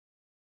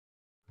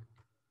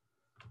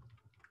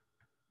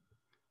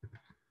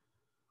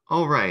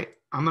All right,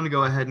 I'm going to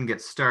go ahead and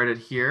get started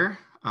here.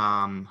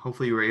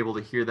 Hopefully you were able to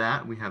hear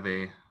that. We have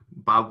a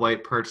Bob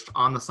White perched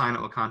on the sign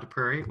at Wakanta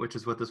Prairie, which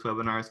is what this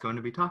webinar is going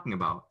to be talking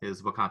about,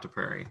 is Wakanta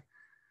Prairie.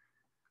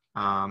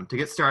 To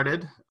get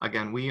started,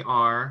 again, we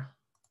are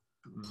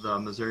the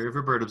Missouri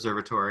River Bird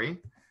Observatory.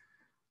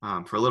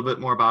 For a little bit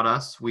more about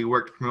us, we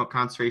work to promote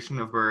conservation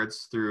of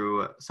birds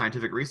through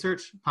scientific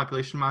research,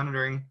 population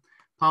monitoring,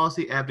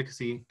 policy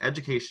advocacy,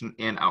 education,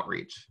 and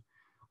outreach.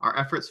 Our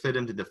efforts fit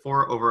into the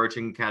 4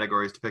 overarching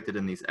categories depicted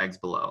in these eggs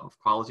below: of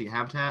quality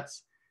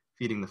habitats,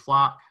 feeding the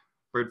flock,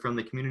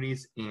 bird-friendly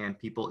communities, and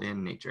people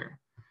in nature.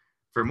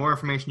 For more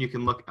information, you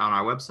can look on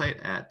our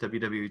website at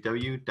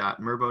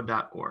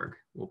www.mrbo.org.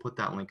 We'll put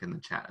that link in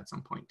the chat at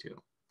some point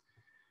too.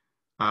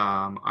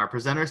 Our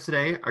presenters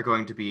today are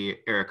going to be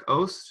Eric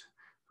Ost,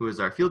 who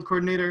is our field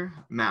coordinator,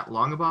 Matt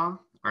Longabaugh,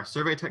 our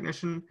survey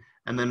technician,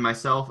 and then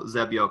myself,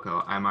 Zeb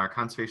Yoko. I'm our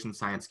conservation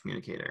science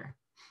communicator.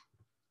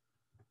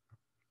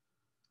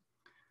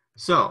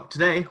 So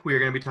today we are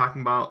going to be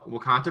talking about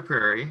Wakanta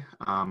Prairie,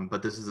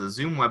 but this is a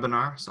Zoom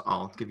webinar, so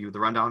I'll give you the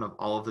rundown of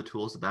all of the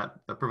tools that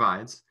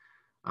provides.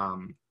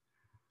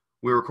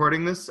 We're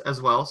recording this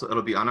as well, so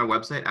it'll be on our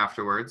website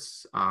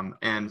afterwards.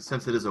 And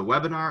since it is a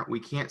webinar, we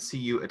can't see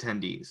you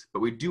attendees, but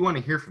we do want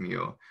to hear from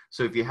you.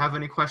 So if you have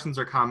any questions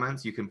or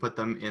comments, you can put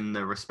them in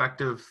the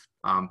respective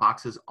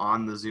boxes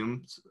on the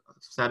Zoom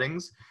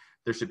settings.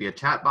 There should be a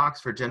chat box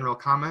for general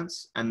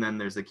comments, and then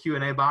there's a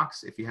Q&A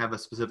box if you have a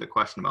specific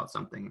question about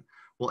something.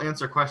 We'll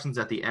answer questions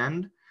at the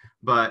end,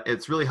 but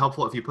it's really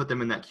helpful if you put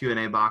them in that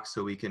Q&A box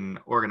so we can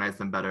organize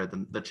them better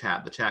than the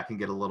chat. The chat can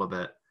get a little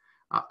bit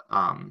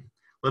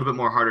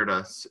more harder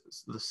to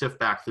sift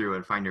back through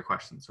and find your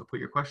questions. So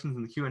put your questions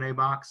in the Q&A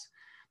box.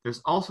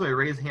 There's also a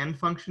raise hand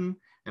function,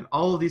 and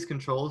all of these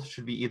controls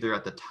should be either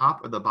at the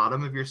top or the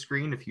bottom of your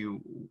screen. If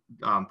you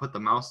put the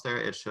mouse there,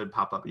 it should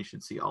pop up and you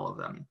should see all of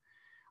them.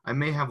 I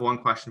may have one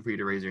question for you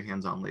to raise your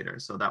hands on later,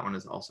 so that one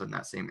is also in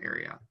that same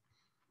area.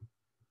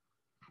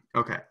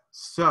 Okay,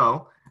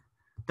 so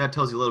that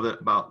tells you a little bit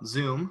about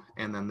Zoom,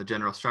 and then the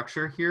general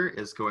structure here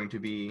is going to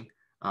be,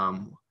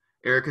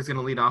 Eric is going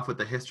to lead off with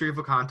the history of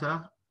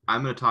Wakanta.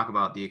 I'm going to talk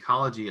about the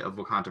ecology of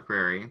Wakanta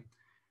Prairie,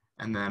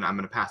 and then I'm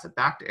going to pass it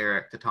back to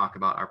Eric to talk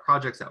about our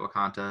projects at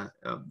Wakanta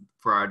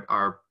for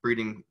our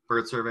breeding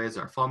bird surveys,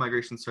 our fall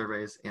migration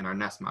surveys, and our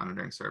nest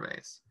monitoring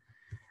surveys.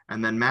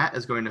 And then Matt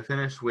is going to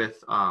finish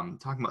with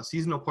talking about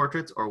seasonal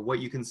portraits, or what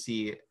you can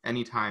see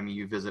anytime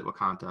you visit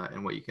Wakanta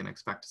and what you can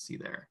expect to see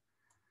there.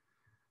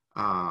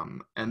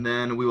 And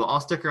then we will all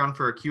stick around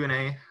for a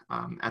Q&A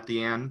at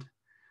the end.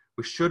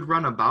 We should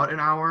run about an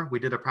hour. We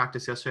did a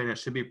practice yesterday and it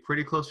should be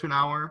pretty close to an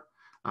hour.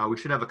 We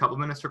should have a couple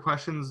minutes for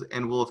questions,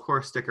 and we'll of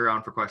course stick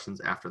around for questions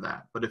after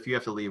that. But if you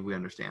have to leave, we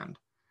understand.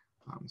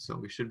 So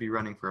we should be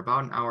running for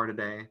about an hour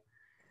today.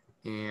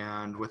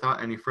 And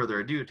without any further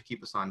ado, to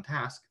keep us on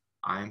task,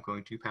 I'm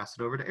going to pass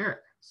it over to Eric.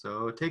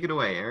 So take it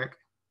away, Eric.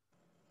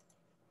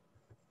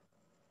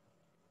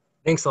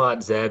 Thanks a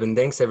lot, Zeb, and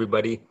thanks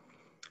everybody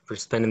for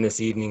spending this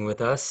evening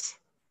with us.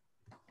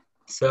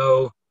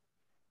 So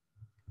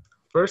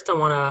first I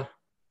want to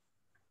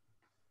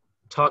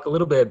talk a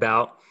little bit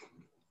about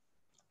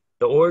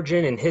the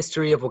origin and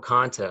history of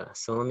Wakanta.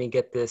 So let me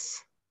get this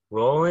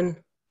rolling.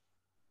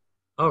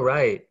 All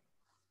right.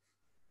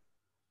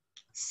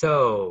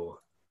 So,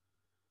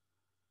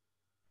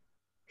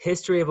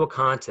 history of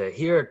Wakanta.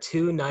 Here are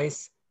 2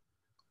 nice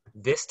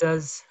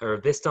vistas, or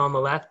a vista on the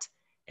left,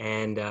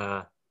 and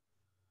a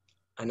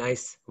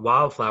nice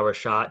wildflower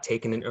shot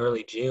taken in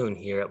early June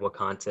here at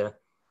Wakanta.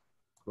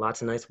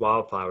 Lots of nice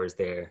wildflowers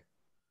there.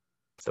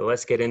 So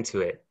let's get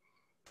into it.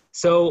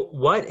 So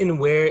what and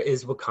where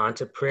is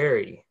Wakanta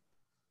Prairie?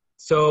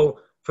 So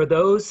for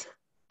those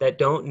that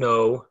don't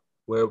know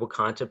where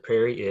Wakanta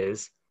Prairie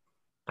is,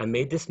 I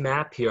made this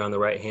map here on the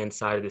right-hand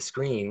side of the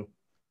screen,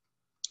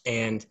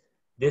 and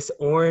this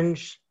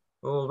orange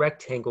little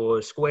rectangle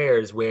or square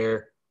is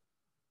where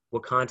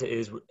Wakanta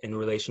is in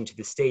relation to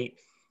the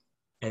state,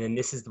 and then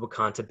this is the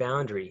Wakanta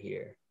boundary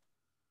here.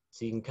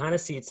 So you can kind of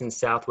see it's in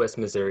southwest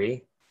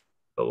Missouri,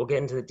 but we'll get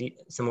into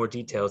some more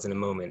details in a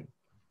moment.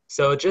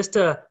 So just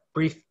a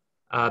brief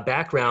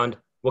background,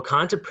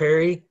 Wakanta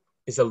Prairie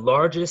is the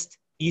largest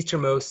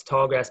easternmost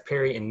tallgrass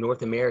prairie in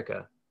North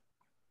America.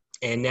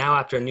 And now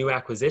after a new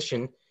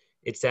acquisition,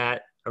 it's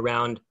at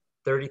around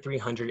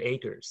 3,300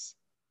 acres.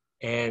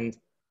 And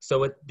so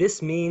what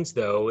this means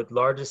though, with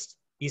largest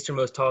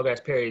easternmost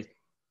tallgrass prairies,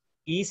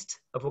 east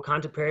of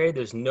Wakanta Prairie,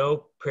 there's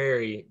no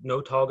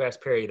tallgrass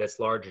prairie that's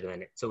larger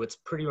than it. So it's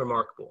pretty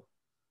remarkable.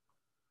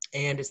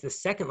 And it's the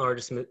second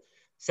largest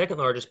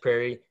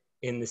prairie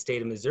in the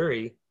state of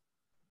Missouri,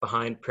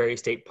 behind Prairie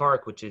State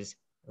Park, which is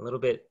a little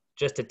bit,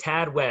 just a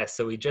tad west.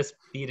 So we just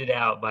beat it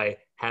out by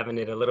having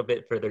it a little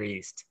bit further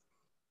east.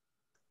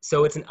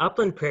 So it's an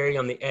upland prairie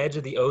on the edge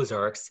of the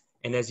Ozarks.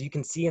 And as you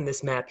can see in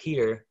this map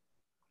here,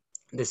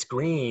 this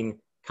green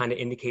kind of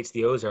indicates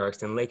the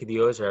Ozarks, and Lake of the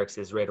Ozarks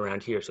is right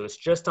around here. So it's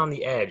just on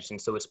the edge,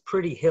 and so it's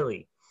pretty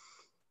hilly.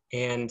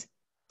 And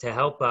to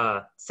help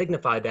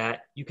signify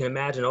that, you can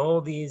imagine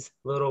all these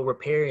little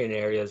riparian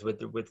areas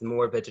with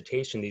more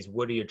vegetation, these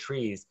woodier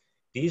trees.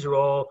 These are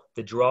all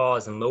the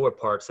draws and lower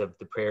parts of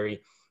the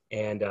prairie,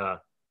 and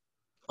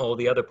all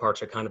the other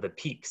parts are kind of the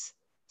peaks.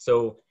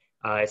 So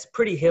it's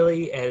pretty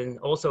hilly, and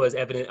also as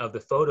evident of the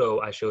photo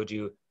I showed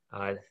you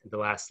the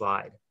last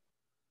slide.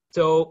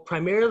 So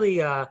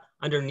primarily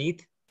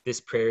underneath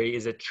this prairie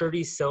is a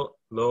cherty silt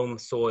loam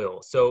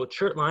soil. So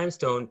chert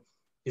limestone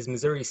is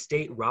Missouri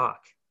state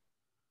rock.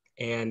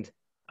 And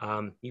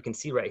you can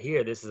see right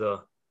here, this is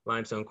a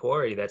limestone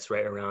quarry that's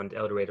right around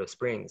El Dorado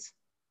Springs.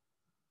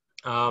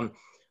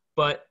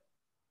 But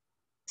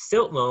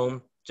silt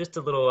loam, just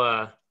a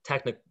little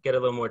get a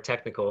little more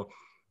technical.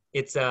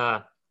 It's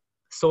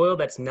soil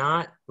that's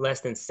not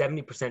less than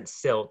 70%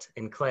 silt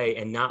and clay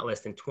and not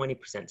less than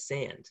 20%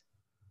 sand.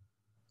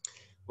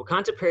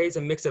 Waconta Prairie is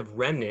a mix of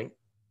remnant,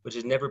 which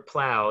is never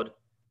plowed.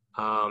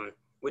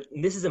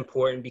 This is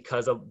important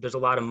because there's a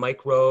lot of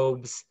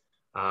microbes,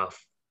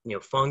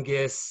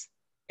 fungus,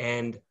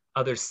 and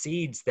other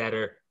seeds that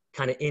are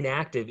kind of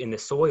inactive in the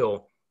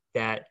soil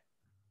that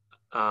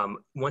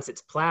once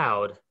it's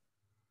plowed,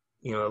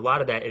 a lot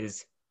of that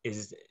is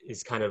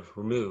kind of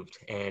removed,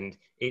 and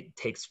it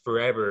takes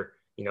forever,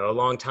 a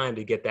long time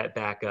to get that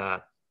back,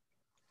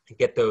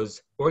 get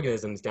those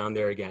organisms down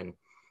there again.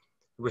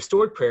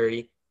 Restored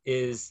prairie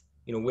is,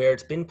 where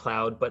it's been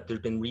plowed, but there's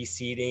been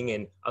reseeding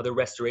and other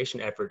restoration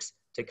efforts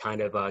to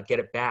kind of get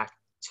it back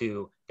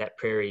to that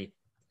prairie,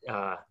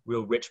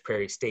 real rich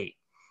prairie state.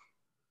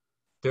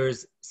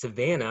 There's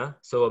savanna,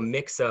 so a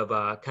mix of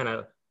kind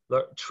of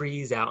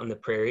trees out in the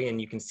prairie,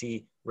 and you can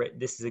see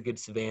this is a good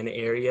savanna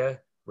area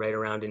right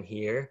around in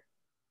here.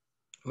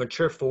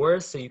 Mature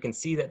forest, so you can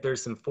see that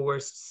there's some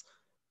forests,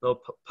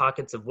 little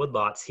pockets of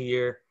woodlots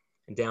here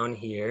and down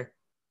here.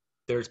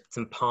 There's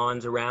some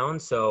ponds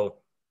around, so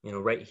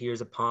right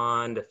here's a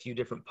pond, a few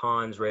different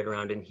ponds right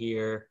around in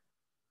here,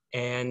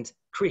 and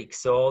creeks.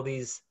 So all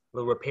these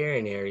little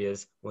riparian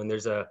areas, when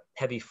there's a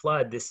heavy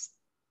flood, this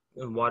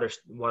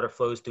water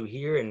flows through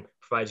here and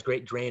provides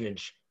great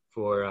drainage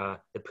for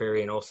the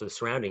prairie and also the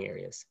surrounding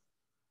areas.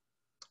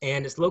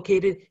 And it's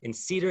located in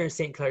Cedar and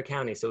St. Clair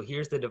County. So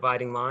here's the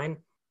dividing line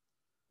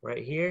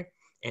right here,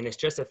 and it's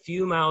just a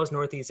few miles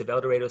northeast of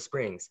El Dorado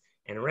Springs.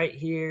 And right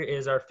here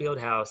is our field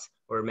house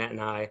where Matt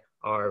and I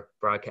are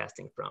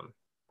broadcasting from.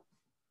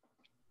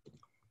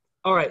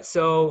 All right,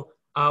 so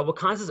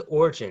Waconta's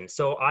origin.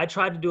 So I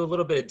tried to do a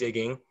little bit of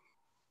digging.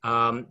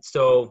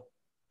 So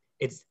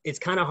it's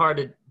kind of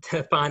hard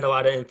to find a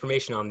lot of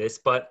information on this,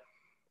 but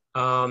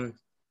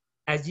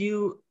as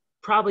you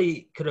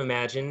probably could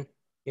imagine,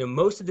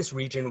 most of this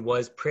region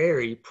was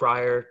prairie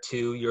prior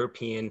to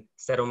European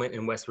settlement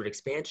and westward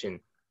expansion.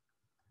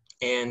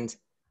 And,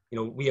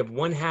 we have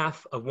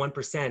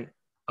 0.5%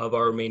 of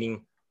our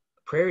remaining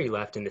prairie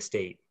left in the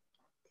state.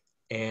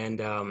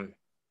 And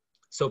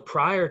so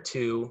prior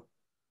to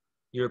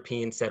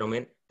European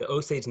settlement, the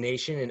Osage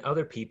Nation and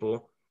other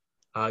people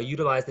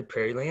utilized the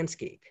prairie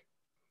landscape.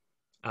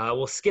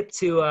 We'll skip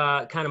to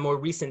kind of more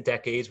recent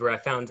decades where I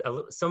found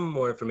some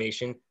more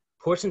information.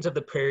 Portions of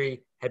the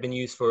prairie had been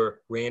used for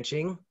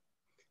ranching,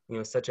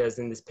 such as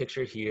in this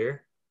picture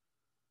here.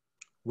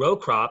 Row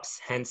crops,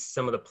 hence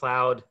some of the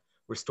plowed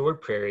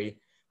restored prairie,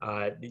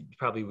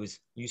 probably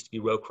used to be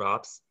row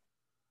crops.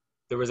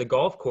 There was a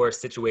golf course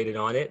situated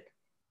on it,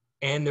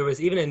 and there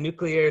was even a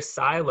nuclear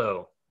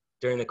silo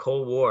during the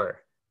Cold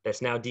War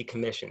that's now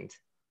decommissioned.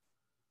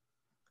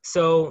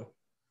 So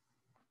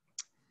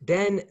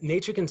then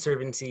Nature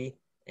Conservancy,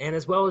 and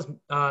as well as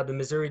the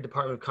Missouri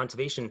Department of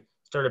Conservation,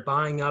 started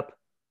buying up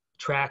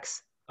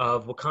tracts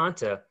of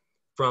Waconta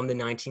from the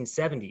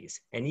 1970s.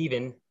 And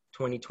even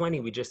 2020,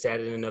 we just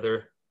added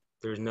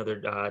there's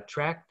another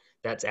tract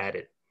that's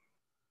added.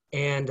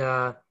 And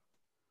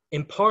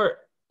in part,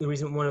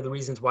 one of the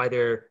reasons why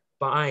they're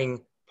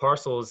buying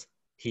parcels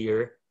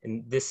here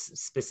in this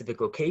specific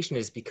location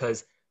is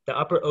because the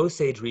Upper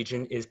Osage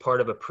region is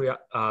part of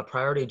a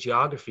priority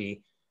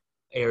geography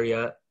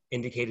area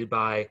indicated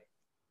by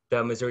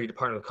the Missouri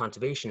Department of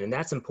Conservation. And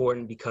that's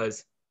important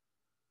because,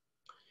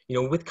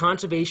 with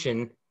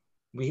conservation,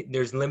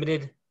 there's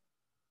limited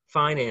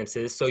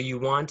finances. So you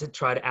want to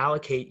try to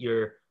allocate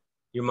your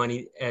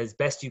money as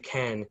best you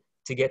can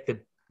to get the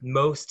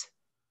most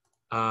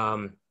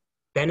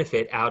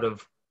benefit out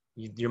of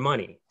your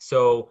money.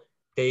 So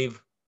they've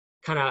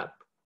kind of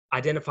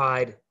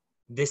identified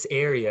this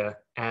area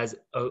as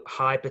a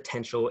high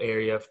potential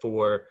area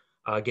for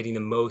getting the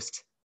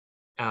most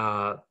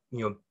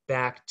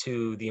back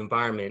to the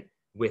environment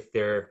with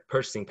their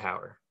purchasing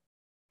power.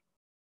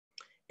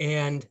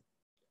 And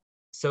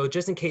so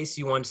just in case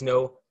you want to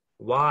know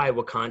why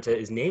Waconta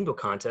is named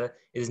Waconta,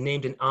 it is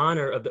named in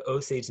honor of the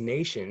Osage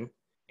Nation,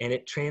 and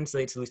it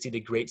translates loosely to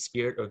great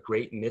spirit or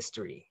great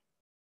mystery.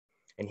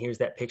 And here's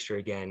that picture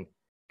again,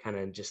 kind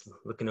of just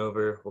looking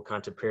over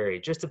Waconta Prairie,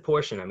 just a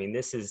portion. I mean,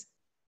 this is,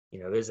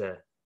 there's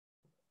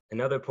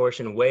another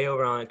portion way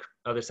over on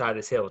the other side of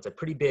this hill. It's a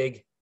pretty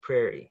big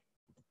prairie.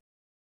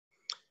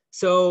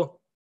 So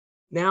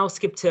now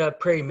skip to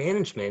prairie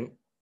management.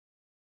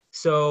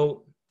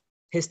 So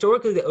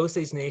historically, the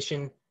Osage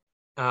Nation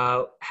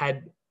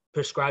had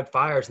prescribed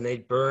fires, and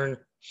they'd burn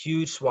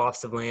huge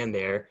swaths of land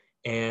there,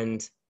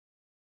 and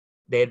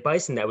they had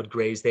bison that would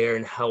graze there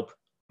and help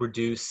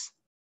reduce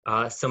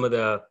some of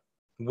the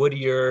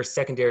woodier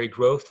secondary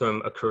growth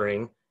from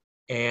occurring.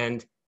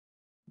 And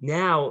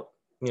now,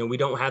 we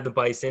don't have the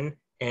bison,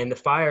 and the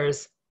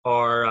fires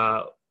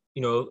are,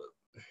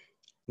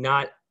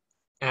 not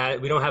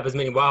we don't have as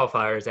many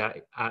wildfires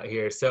out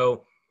here.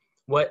 So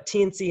what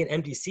TNC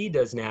and MDC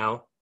does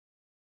now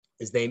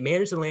is they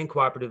manage the land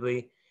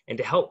cooperatively, and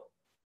to help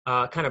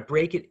kind of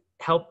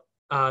help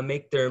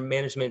make their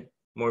management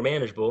more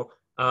manageable,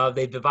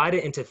 they divide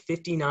it into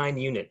 59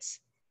 units.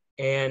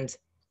 And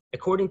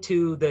according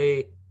to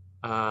the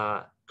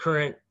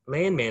current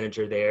land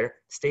manager there,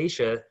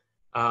 Stacia,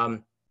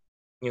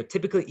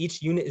 typically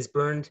each unit is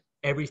burned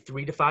every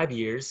 3 to 5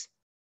 years.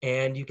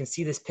 And you can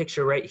see this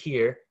picture right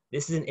here.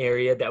 This is an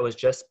area that was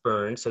just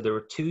burned. So there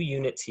were 2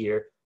 units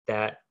here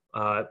that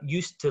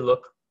used to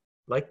look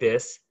like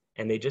this,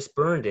 and they just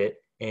burned it.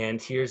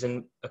 And here's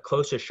a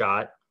closer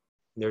shot.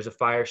 There's a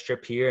fire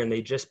strip here, and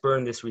they just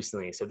burned this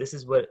recently. So this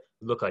is what it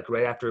looked like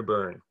right after a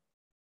burn.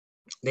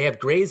 They have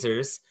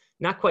grazers,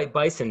 not quite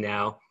bison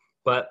now,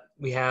 but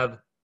we have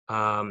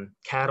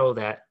cattle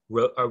that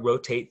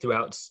rotate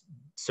throughout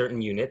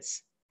certain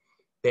units.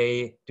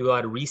 They do a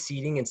lot of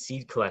reseeding and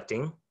seed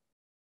collecting.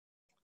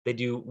 They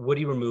do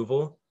woody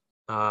removal.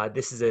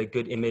 This is a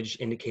good image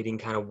indicating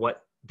kind of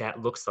what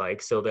that looks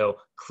like. So they'll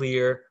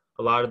clear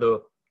a lot of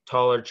the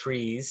taller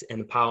trees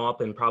and pile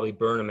up and probably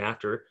burn them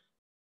after.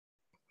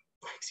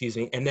 Excuse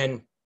me. And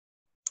then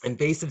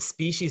invasive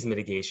species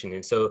mitigation.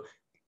 And so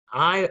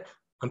I'm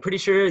pretty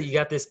sure you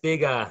got this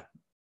big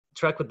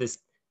truck with this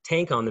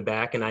tank on the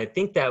back, and I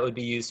think that would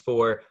be used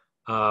for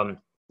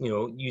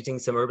using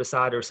some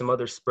herbicide or some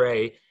other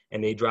spray,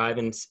 and they drive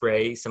and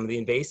spray some of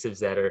the invasives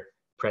that are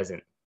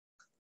present.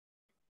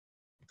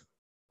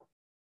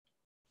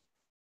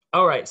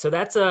 All right, so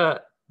that's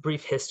a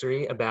brief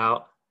history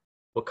about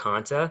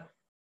Wakanta.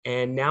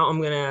 And now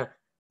I'm gonna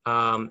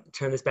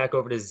turn this back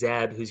over to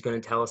Zeb, who's gonna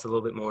tell us a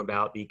little bit more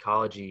about the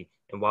ecology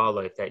and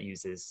wildlife that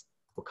uses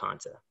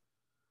Wakanta.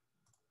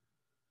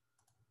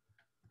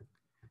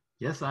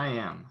 Yes, I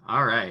am.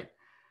 All right.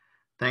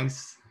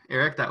 Thanks,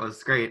 Eric. That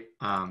was great.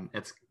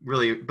 It's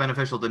really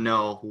beneficial to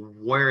know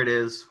where it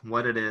is,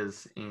 what it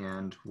is,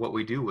 and what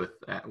we do with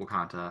at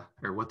Wakanta,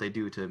 or what they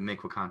do to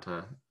make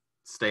Wakanta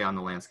stay on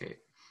the landscape.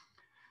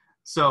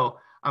 So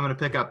I'm going to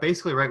pick up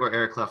basically right where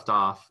Eric left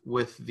off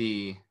with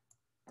the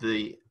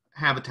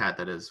habitat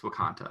that is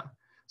Wakanta.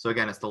 So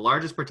again, it's the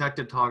largest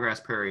protected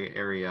tallgrass prairie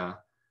area,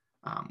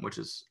 which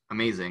is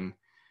amazing.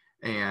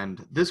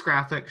 And this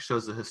graphic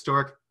shows the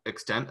historic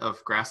extent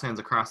of grasslands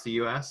across the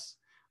U.S.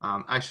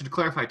 I should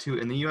clarify too,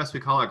 in the U.S. we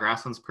call our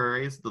grasslands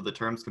prairies, though the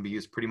terms can be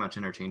used pretty much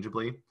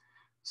interchangeably.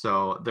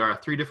 So there are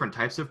 3 different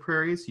types of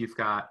prairies. You've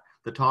got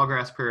the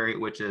tallgrass prairie,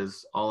 which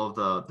is all of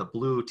the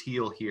blue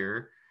teal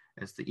here.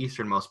 It's the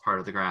easternmost part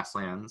of the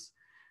grasslands.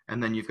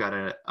 And then you've got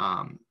a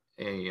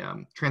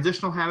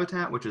transitional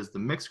habitat, which is the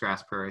mixed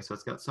grass prairie. So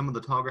it's got some of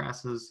the tall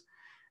grasses.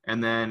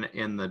 And then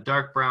in the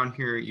dark brown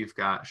here, you've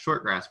got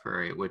short grass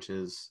prairie, which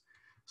is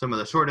some of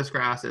the shortest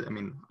grass.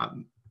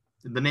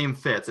 The name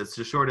fits, it's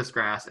the shortest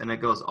grass, and it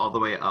goes all the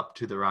way up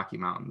to the Rocky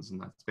Mountains.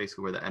 And that's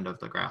basically where the end of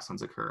the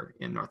grasslands occur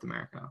in North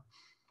America.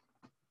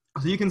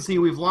 So you can see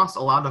we've lost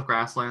a lot of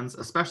grasslands,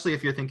 especially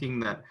if you're thinking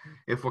that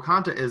if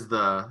Wakanta is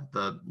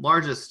the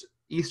largest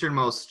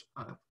easternmost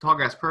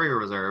tallgrass prairie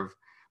reserve,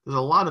 there's a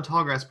lot of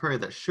tallgrass prairie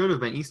that should have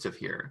been east of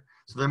here.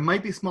 So there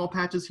might be small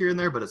patches here and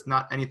there, but it's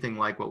not anything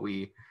like what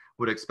we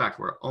would expect,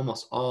 where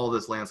almost all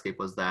this landscape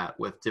was that,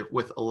 with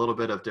a little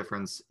bit of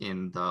difference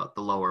in the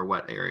lower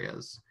wet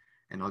areas.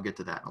 And I'll get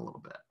to that in a little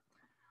bit.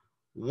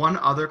 One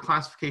other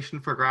classification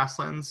for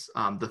grasslands,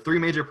 the 3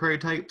 major prairie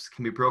types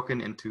can be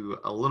broken into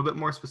a little bit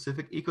more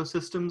specific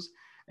ecosystems.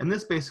 And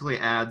this basically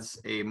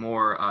adds a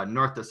more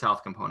north to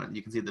south component.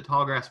 You can see the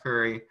tallgrass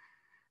prairie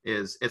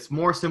it's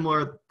more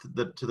similar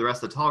to the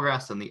rest of the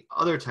tallgrass than the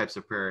other types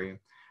of prairie,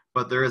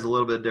 but there is a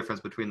little bit of difference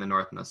between the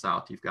north and the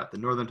south. You've got the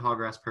northern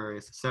tallgrass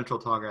prairies, the central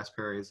tallgrass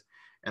prairies,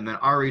 and then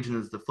our region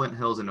is the Flint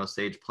Hills and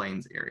Osage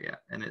Plains area,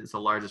 and it is the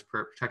largest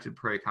protected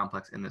prairie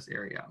complex in this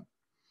area.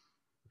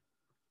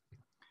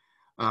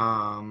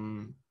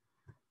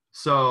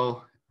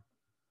 So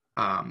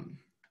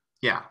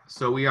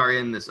we are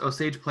in this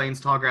Osage Plains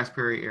tallgrass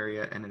prairie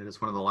area, and it is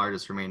one of the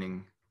largest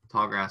remaining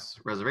tallgrass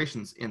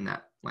reservations in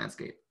that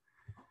landscape.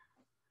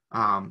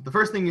 The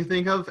first thing you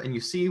think of and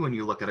you see when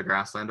you look at a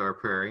grassland or a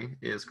prairie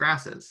is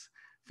grasses,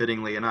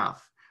 fittingly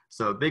enough.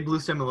 So big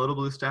bluestem and little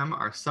bluestem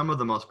are some of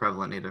the most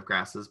prevalent native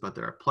grasses, but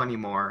there are plenty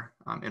more.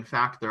 In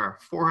fact, there are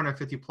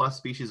 450 plus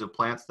species of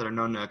plants that are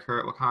known to occur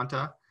at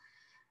Wakanta.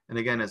 And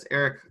again, as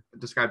Eric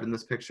described in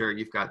this picture,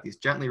 you've got these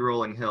gently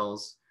rolling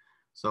hills.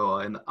 So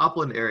in the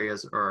upland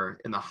areas or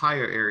in the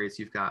higher areas,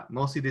 you've got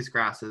mostly these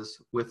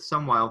grasses with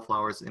some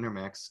wildflowers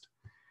intermixed.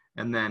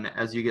 And then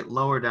as you get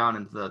lower down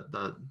into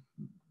the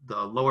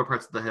lower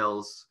parts of the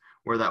hills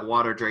where that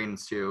water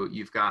drains to,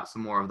 you've got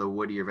some more of the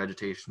woodier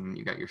vegetation.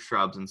 You got your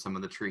shrubs and some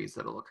of the trees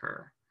that'll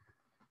occur.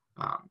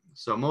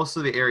 So most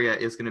of the area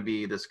is going to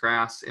be this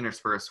grass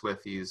interspersed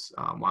with these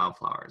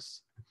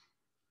wildflowers.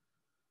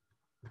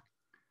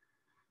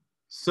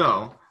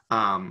 So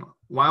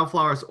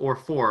wildflowers, or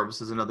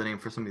forbs is another name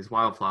for some of these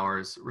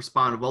wildflowers,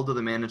 respond well to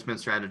the management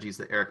strategies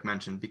that Eric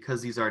mentioned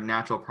because these are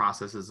natural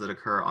processes that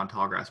occur on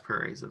tallgrass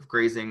prairies of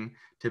grazing,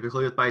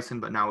 typically with bison,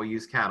 but now we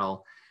use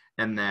cattle.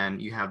 And then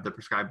you have the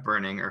prescribed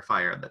burning or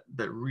fire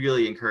that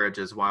really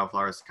encourages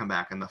wildflowers to come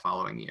back in the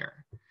following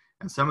year.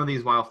 And some of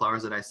these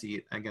wildflowers that I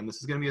see, again, this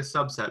is going to be a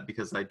subset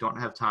because I don't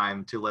have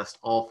time to list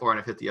all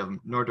 450 of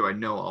them, nor do I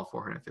know all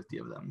 450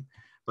 of them.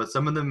 But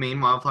some of the main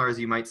wildflowers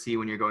you might see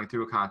when you're going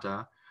through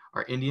Wakanta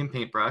are Indian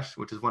paintbrush,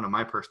 which is one of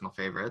my personal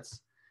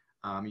favorites.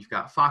 You've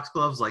got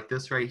foxgloves like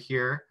this right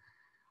here.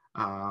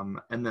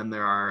 And then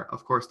there are,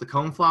 of course, the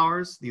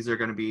coneflowers. These are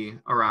going to be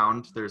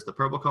around. There's the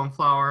purple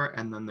coneflower,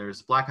 and then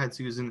there's black-eyed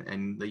Susan,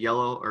 and the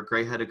yellow or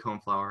gray-headed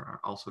coneflower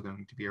are also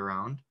going to be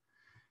around.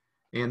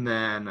 And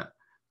then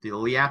the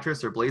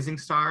Liatris or blazing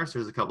stars,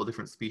 there's a couple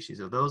different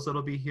species of those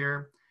that'll be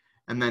here.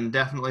 And then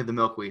definitely the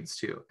milkweeds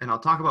too. And I'll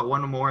talk about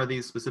one or more of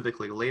these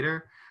specifically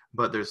later,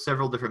 but there's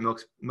several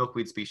different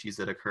milkweed species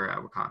that occur at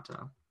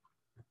Wakanta.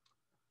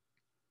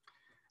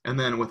 And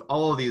then with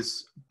all of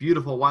these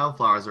beautiful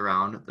wildflowers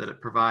around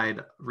that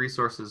provide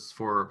resources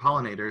for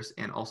pollinators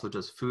and also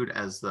just food,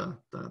 as the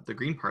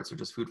green parts are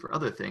just food for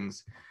other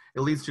things,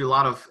 it leads to a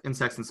lot of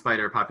insects and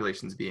spider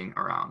populations being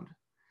around.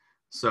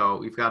 So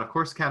we've got, of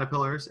course,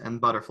 caterpillars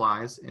and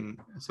butterflies, and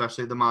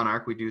especially the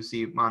monarch. We do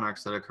see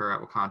monarchs that occur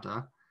at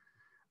Wakanta.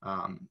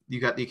 You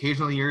got the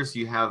occasional years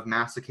you have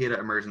mass cicada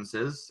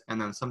emergences,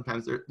 and then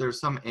sometimes there's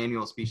some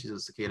annual species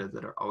of cicada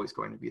that are always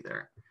going to be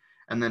there.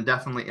 And then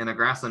definitely in a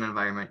grassland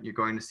environment, you're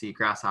going to see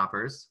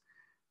grasshoppers.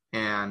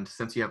 And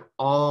since you have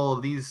all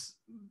of these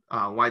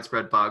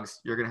widespread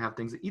bugs, you're going to have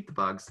things that eat the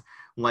bugs,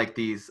 like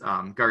these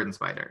garden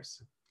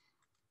spiders.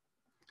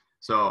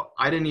 So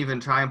I didn't even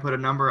try and put a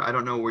number. I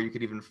don't know where you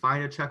could even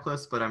find a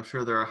checklist, but I'm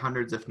sure there are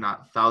hundreds, if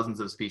not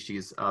thousands, of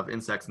species of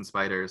insects and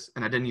spiders.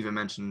 And I didn't even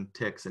mention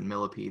ticks and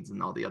millipedes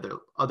and all the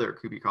other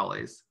creepy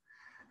crawlies.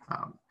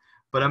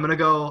 But I'm going to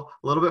go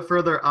a little bit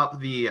further up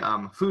the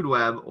food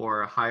web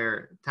or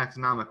higher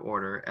taxonomic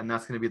order, and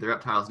that's going to be the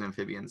reptiles and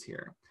amphibians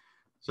here.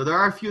 So there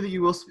are a few that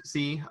you will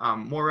see,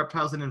 more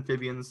reptiles and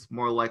amphibians,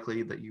 more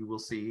likely that you will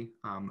see.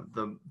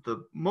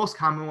 The most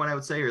common one, I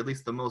would say, or at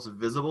least the most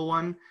visible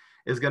one,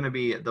 is going to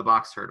be the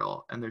box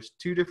turtle. And there's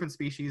two different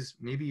species,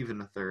 maybe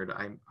even a third.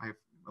 I'm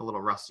a little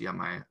rusty on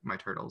my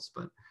turtles,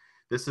 but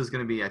this is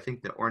going to be, I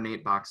think, the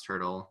ornate box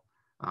turtle.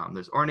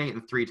 There's ornate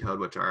and three-toed,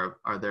 which are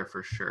there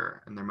for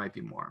sure, and there might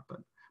be more.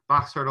 But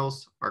box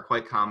turtles are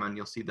quite common.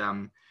 You'll see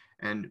them.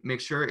 And make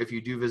sure if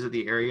you do visit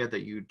the area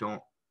that you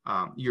don't,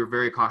 you're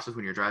very cautious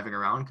when you're driving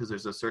around, because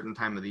there's a certain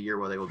time of the year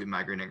where they will be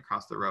migrating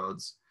across the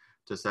roads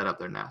to set up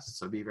their nests.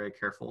 So be very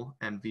careful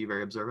and be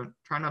very observant.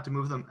 Try not to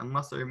move them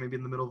unless they're maybe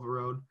in the middle of a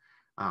road.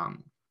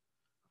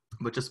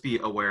 But just be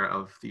aware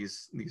of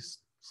these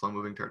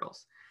slow-moving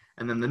turtles.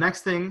 And then the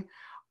next thing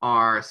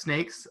are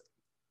snakes.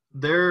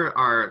 There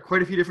are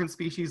quite a few different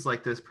species,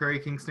 like this prairie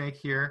king snake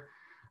here.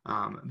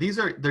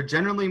 They're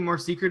generally more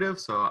secretive.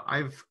 So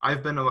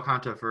I've been to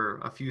Wakanta for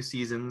a few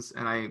seasons,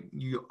 and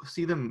you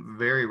see them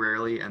very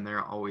rarely, and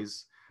they're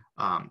always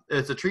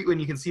it's a treat when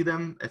you can see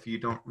them. If you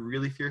don't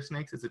really fear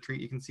snakes, it's a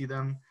treat you can see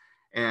them,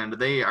 and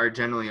they are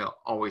generally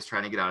always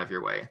trying to get out of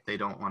your way. They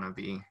don't want to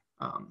be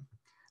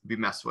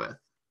messed with.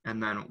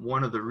 And then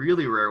one of the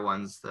really rare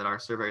ones that our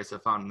surveyors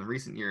have found in the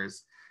recent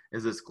years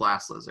is this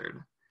glass lizard.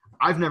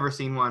 I've never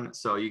seen one,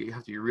 so you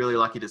have to be really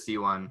lucky to see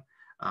one.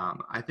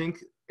 I think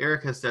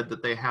Eric has said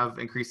that they have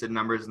increased in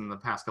numbers in the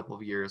past couple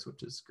of years,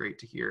 which is great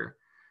to hear.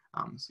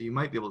 So you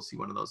might be able to see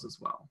one of those as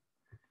well.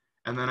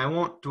 And then I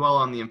won't dwell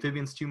on the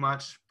amphibians too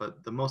much,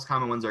 but the most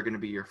common ones are going to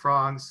be your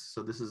frogs.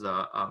 So this is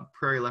a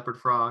prairie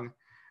leopard frog,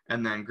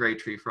 and then gray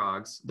tree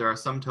frogs. There are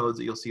some toads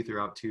that you'll see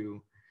throughout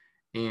too,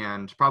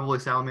 and probably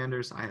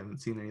salamanders. I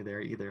haven't seen any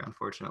there either,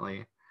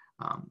 unfortunately.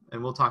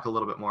 And we'll talk a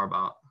little bit more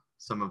about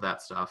some of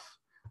that stuff.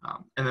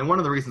 And then one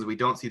of the reasons we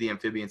don't see the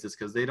amphibians is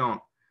because they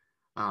don't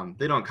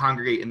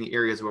congregate in the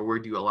areas where we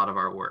do a lot of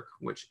our work,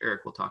 which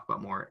Eric will talk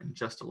about more in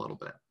just a little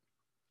bit.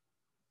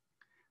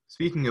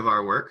 Speaking of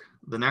our work,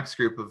 the next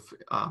group of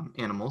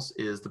animals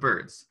is the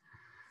birds.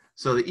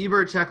 So the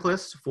eBird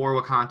checklist for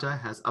Wakanta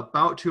has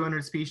about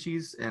 200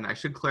 species, and I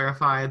should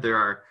clarify there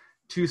are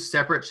two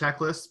separate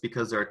checklists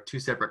because there are two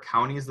separate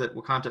counties that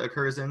Wakanta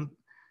occurs in,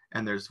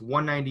 and there's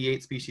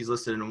 198 species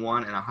listed in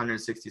one and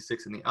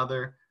 166 in the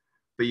other,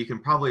 but you can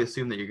probably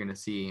assume that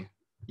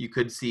you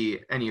could see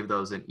any of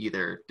those in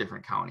either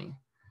different county.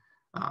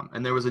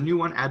 And there was a new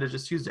one added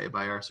just Tuesday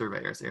by our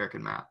surveyors, Eric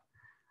and Matt.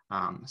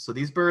 So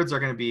these birds are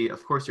going to be,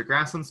 of course, your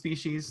grassland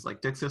species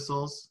like dick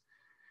thistles,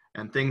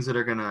 and things that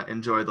are going to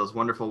enjoy those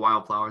wonderful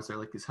wildflowers. They're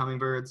like these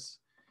hummingbirds.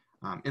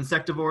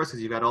 Insectivores,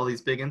 because you've got all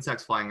these big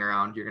insects flying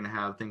around. You're going to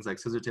have things like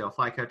scissortail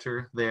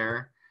flycatcher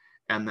there.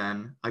 And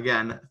then,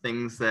 again,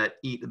 things that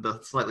eat the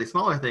slightly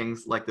smaller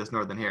things like this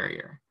northern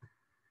harrier.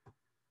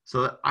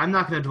 So I'm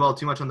not going to dwell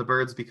too much on the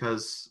birds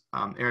because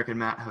Eric and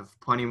Matt have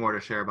plenty more to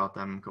share about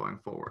them going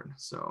forward.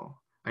 So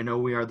I know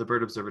we are the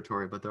bird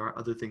observatory, but there are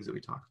other things that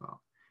we talk about.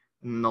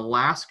 And the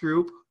last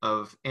group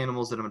of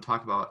animals that I'm going to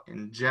talk about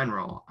in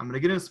general, I'm going to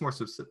get into some more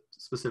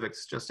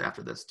specifics just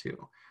after this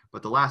too.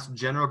 But the last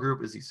general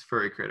group is these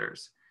furry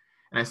critters.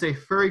 And I say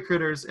furry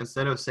critters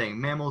instead of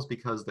saying mammals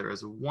because there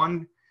is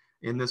one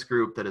in this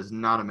group that is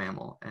not a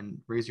mammal. And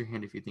raise your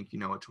hand if you think you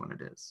know which one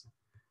it is.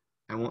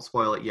 I won't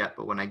spoil it yet,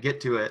 but when I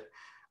get to it,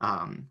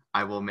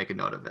 I will make a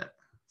note of it.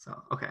 So,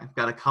 okay, I've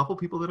got a couple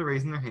people that are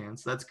raising their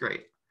hands. So that's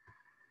great.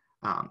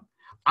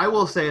 I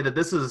will say that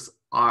this is,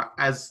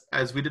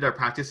 as we did our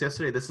practice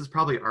yesterday, this is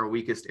probably our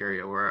weakest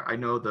area where I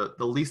know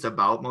the least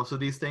about most of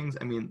these things.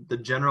 I mean, the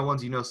general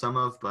ones you know some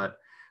of, but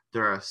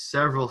there are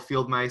several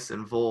field mice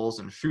and voles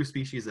and shrew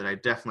species that I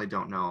definitely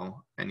don't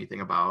know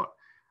anything about.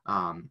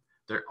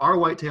 There are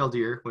white-tailed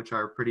deer, which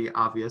are pretty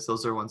obvious.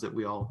 Those are ones that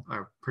we all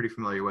are pretty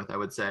familiar with, I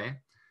would say.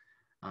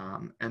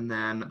 And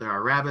then there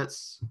are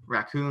rabbits,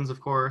 raccoons,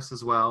 of course,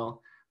 as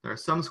well. There are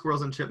some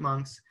squirrels and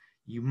chipmunks.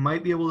 You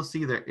might be able to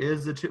see there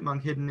is a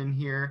chipmunk hidden in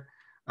here.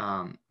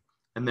 And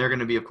they're going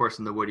to be, of course,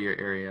 in the woodier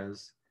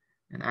areas.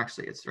 And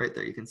actually, it's right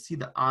there. You can see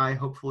the eye,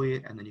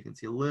 hopefully, and then you can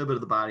see a little bit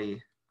of the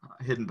body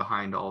hidden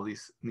behind all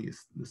this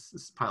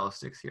pile of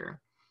sticks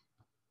here.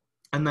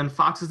 And then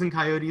foxes and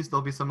coyotes,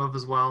 there'll be some of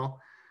as well.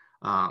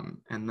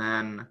 And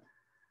then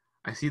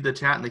I see the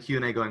chat and the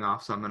Q&A going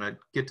off, so I'm going to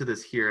get to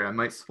this here. I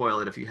might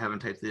spoil it if you haven't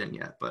typed it in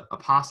yet, but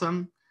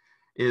opossum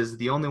is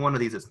the only one of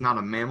these that's not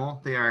a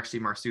mammal. They are actually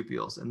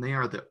marsupials, and they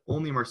are the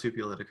only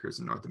marsupial that occurs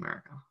in North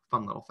America.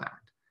 Fun little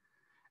fact.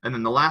 And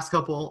then the last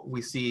couple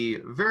we see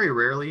very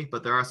rarely,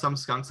 but there are some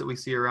skunks that we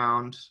see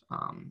around.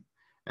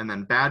 And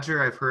then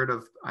badger, I've heard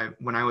of,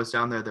 when I was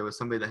down there, there was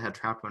somebody that had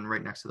trapped one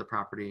right next to the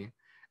property.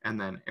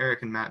 And then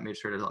Eric and Matt made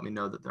sure to let me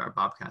know that there are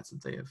bobcats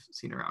that they have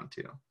seen around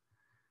too.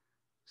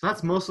 So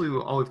that's mostly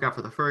all we've got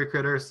for the furry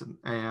critters.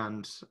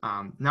 And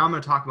now I'm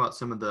going to talk about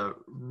some of the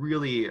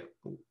really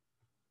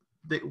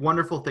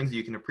wonderful things that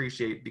you can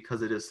appreciate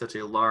because it is such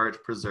a large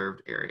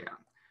preserved area.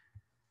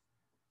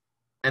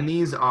 And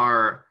these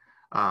are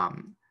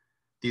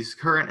these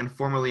current and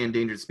formerly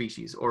endangered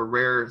species or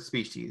rare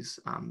species.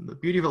 The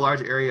beauty of a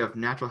large area of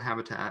natural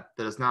habitat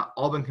that has not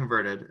all been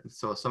converted,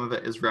 so some of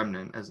it is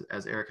remnant,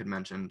 as Eric had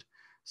mentioned.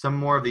 Some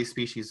more of these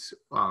species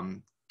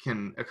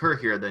can occur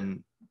here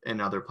than in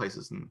other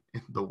places in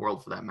the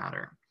world for that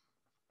matter.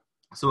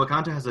 So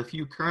Wakanta has a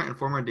few current and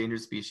former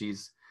endangered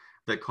species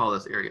that call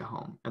this area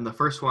home. And the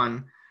first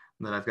one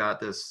that I've got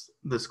this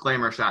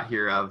glamour shot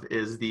here of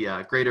is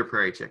the greater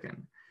prairie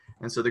chicken.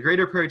 And so the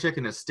greater prairie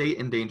chicken is state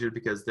endangered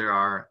because there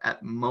are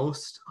at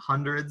most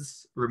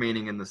hundreds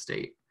remaining in the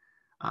state.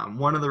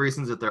 One of the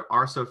reasons that there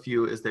are so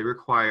few is they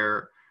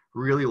require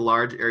really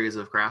large areas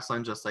of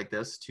grassland just like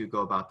this to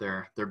go about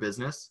their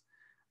business.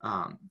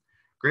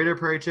 Greater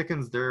prairie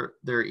chickens,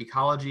 their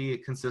ecology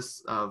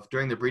consists of,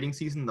 during the breeding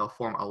season, they'll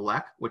form a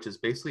lek, which is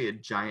basically a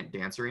giant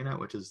dance arena,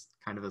 which is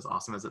kind of as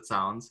awesome as it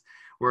sounds,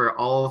 where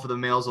all of the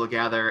males will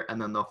gather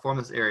and then they'll form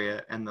this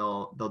area and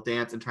they'll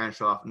dance and try and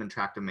show off and then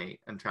attract a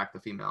mate and attract the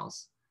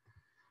females.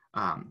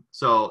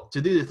 So to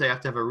do this, they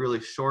have to have a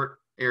really short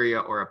area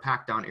or a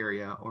packed down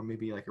area or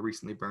maybe like a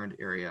recently burned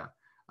area.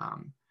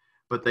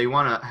 But they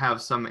want to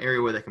have some area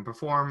where they can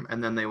perform,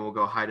 and then they will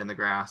go hide in the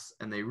grass.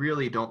 And they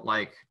really don't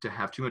like to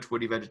have too much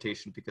woody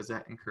vegetation because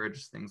that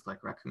encourages things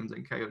like raccoons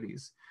and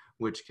coyotes,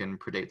 which can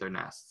predate their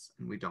nests,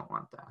 and we don't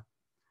want that.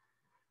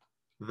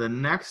 The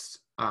next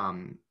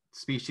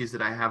species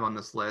that I have on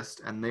this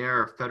list, and they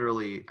are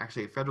federally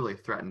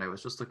threatened. I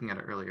was just looking at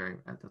it earlier.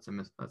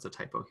 That's a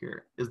typo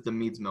here. Is the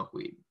Mead's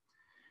milkweed.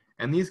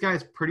 And these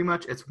guys, pretty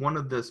much, it's one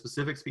of the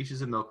specific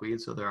species of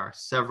milkweed. So there are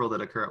several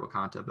that occur at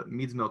Wakanta, but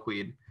Mead's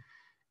milkweed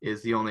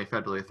is the only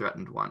federally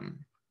threatened one.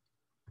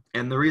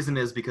 And the reason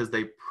is because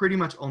they pretty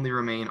much only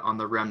remain on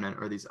the remnant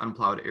or these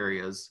unplowed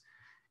areas,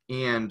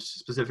 and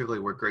specifically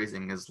where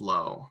grazing is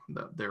low,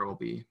 there will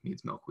be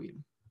Mead's milkweed.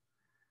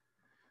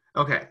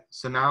 Okay,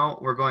 so now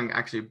we're going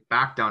actually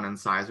back down in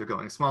size. We're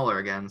going smaller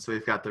again. So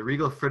we've got the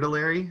regal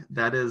fritillary.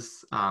 That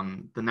is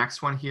the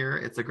next one here.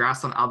 It's a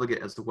grassland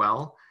obligate as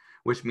well,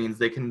 which means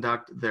they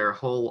conduct their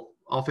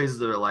all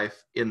phases of their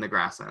life in the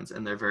grasslands,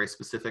 and they're very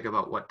specific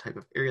about what type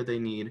of area they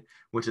need,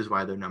 which is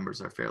why their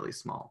numbers are fairly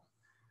small.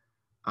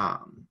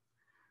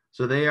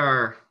 So they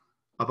are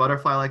a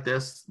butterfly like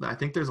this. I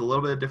think there's a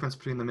little bit of difference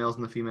between the males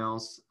and the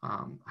females.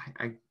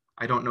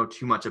 I don't know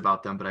too much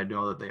about them, but I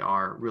know that they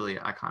are really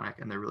iconic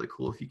and they're really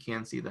cool if you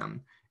can see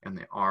them, and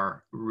they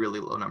are really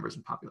low numbers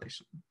in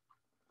population.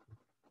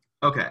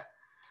 Okay,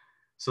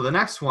 so the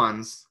next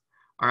ones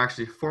are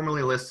actually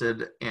formally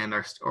listed and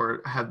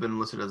or have been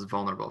listed as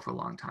vulnerable for a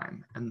long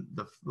time. And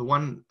the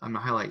one I'm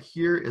gonna highlight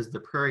here is the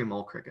prairie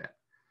mole cricket.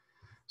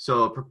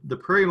 So the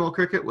prairie mole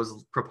cricket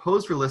was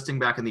proposed for listing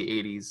back in the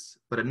 80s,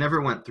 but it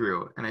never went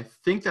through. And I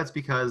think that's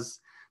because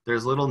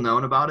there's little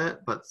known about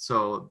it, but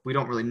so we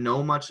don't really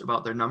know much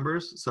about their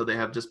numbers. So they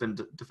have just been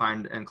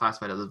defined and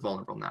classified as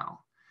vulnerable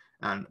now.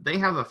 And they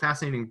have a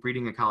fascinating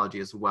breeding ecology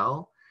as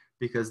well,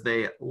 because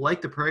they, like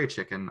the prairie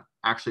chicken,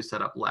 actually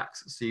set up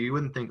leks. So you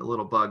wouldn't think a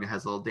little bug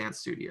has a little dance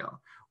studio.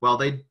 Well,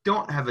 they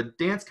don't have a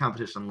dance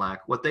competition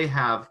lek. What they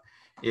have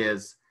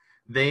is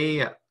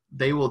they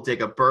will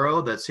dig a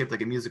burrow that's shaped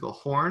like a musical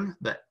horn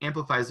that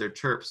amplifies their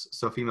chirps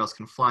so females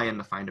can fly in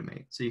to find a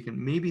mate. So you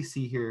can maybe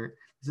see here,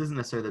 this isn't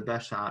necessarily the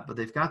best shot, but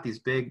they've got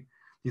these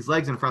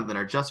legs in front that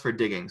are just for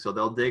digging. So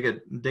they'll dig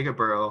a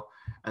burrow,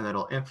 and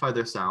that'll amplify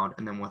their sound.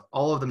 And then with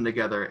all of them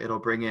together, it'll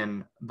bring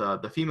in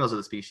the females of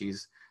the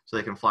species so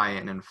they can fly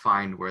in and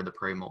find where the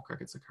prairie mole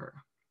crickets occur.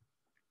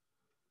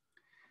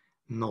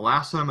 And the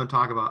last one I'm going to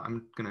talk about,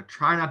 I'm going to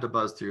try not to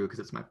buzz through because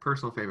it's my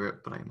personal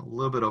favorite, but I'm a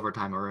little bit over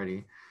time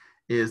already,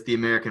 is the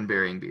American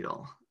burying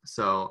beetle.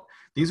 So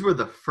these were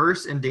the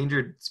first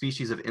endangered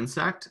species of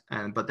insect,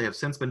 but they have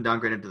since been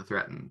downgraded to the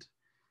threatened.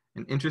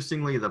 And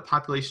interestingly, the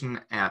population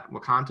at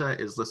Wakanta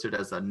is listed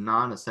as a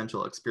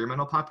non-essential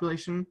experimental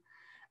population.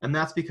 And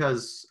that's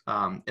because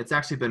it's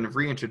actually been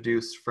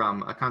reintroduced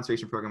from a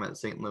conservation program at the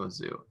St. Louis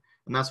Zoo.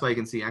 And that's why you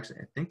can see, actually,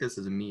 I think this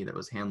is me that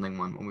was handling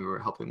one when we were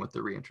helping with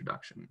the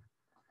reintroduction.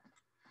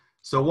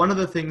 So one of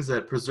the things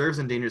that preserves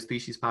endangered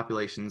species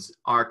populations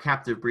are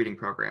captive breeding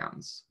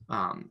programs.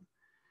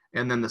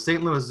 And then the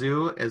St. Louis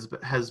Zoo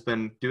has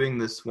been doing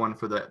this one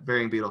for the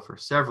burying beetle for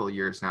several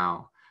years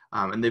now.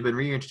 And they've been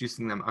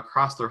reintroducing them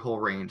across their whole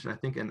range. And I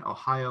think in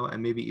Ohio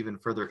and maybe even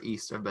further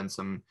east have been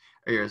some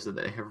areas that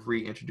they have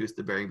reintroduced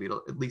the burying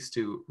beetle, at least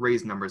to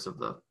raise numbers of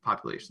the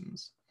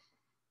populations.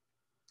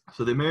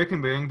 So the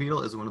American burying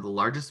beetle is one of the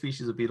largest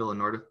species of beetle in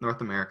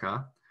North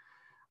America.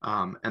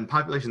 And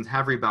populations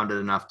have rebounded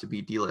enough to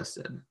be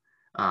delisted.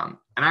 And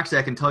actually,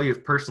 I can tell you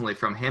personally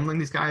from handling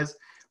these guys,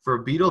 for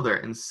a beetle, they're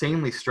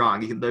insanely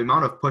strong. The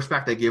amount of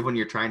pushback they give when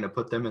you're trying to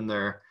put them in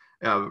their,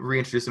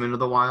 reintroduce them into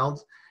the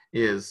wild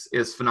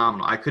is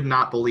phenomenal. I could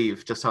not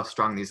believe just how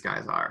strong these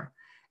guys are.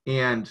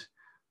 And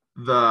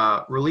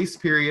the release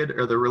period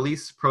or the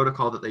release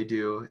protocol that they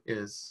do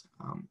is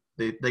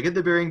they get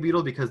the burying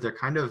beetle because they're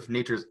kind of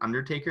nature's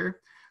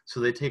undertaker. So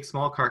they take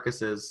small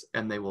carcasses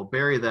and they will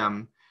bury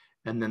them,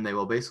 and then they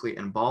will basically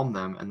embalm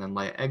them and then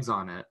lay eggs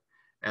on it.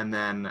 And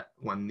then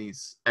when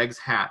these eggs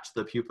hatch,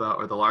 the pupa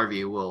or the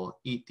larvae will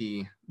eat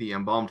the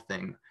embalmed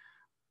thing.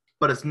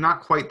 But it's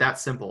not quite that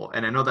simple.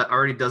 And I know that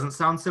already doesn't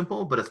sound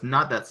simple, but it's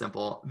not that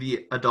simple.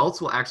 The adults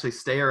will actually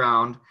stay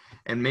around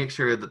and make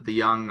sure that the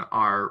young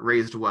are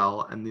raised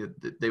well, and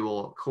they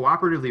will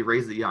cooperatively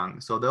raise the young.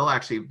 So they'll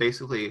actually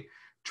basically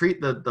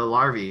treat the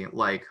larvae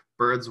like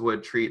birds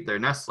would treat their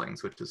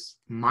nestlings, which is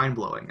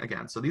mind-blowing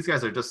again. So these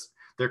guys are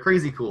they're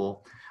crazy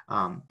cool.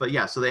 But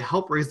yeah, so they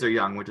help raise their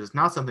young, which is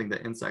not something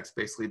that insects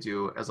basically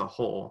do as a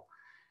whole.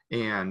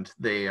 And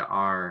they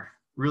are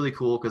really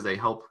cool because they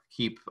help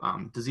keep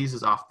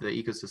diseases off the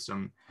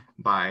ecosystem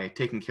by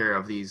taking care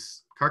of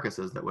these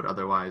carcasses that would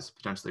otherwise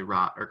potentially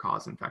rot or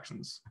cause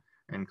infections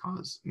and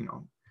cause,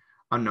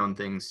 unknown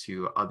things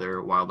to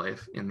other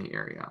wildlife in the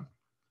area.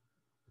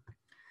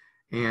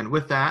 And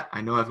with that,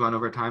 I know I've gone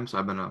over time, so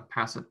I'm going to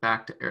pass it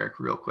back to Eric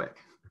real quick.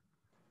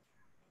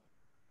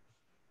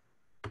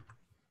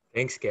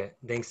 Thanks,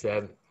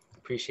 Zeb.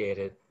 Appreciate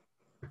it.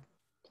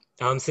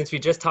 Since we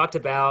just talked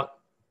about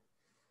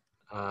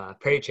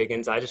prairie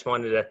chickens, I just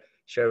wanted to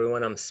show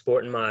everyone I'm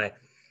sporting my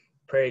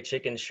prairie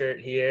chicken shirt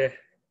here.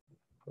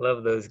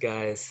 Love those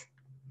guys.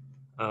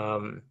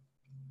 All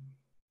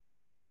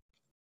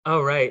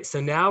right, so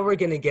now we're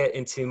going to get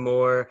into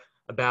more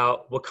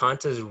about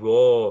Wakanta's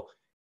role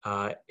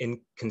in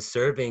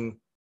conserving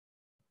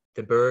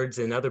the birds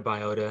and other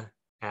biota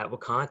at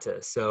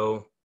Wakanta.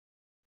 So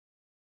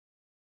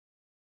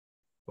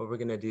what we're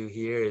going to do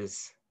here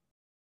is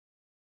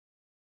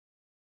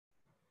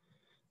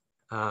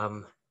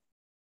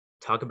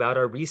talk about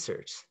our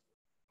research.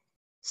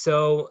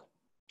 So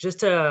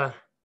just a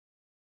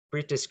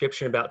brief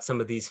description about some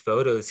of these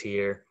photos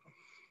here.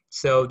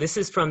 So this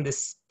is from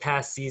this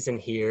past season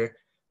here.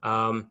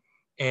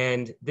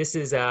 And this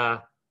is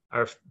our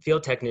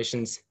field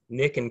technicians,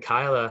 Nick and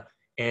Kyla,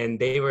 and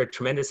they were a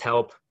tremendous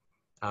help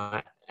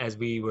as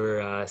we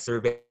were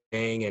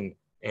surveying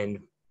and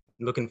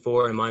looking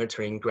for and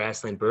monitoring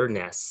grassland bird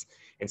nests.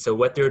 And so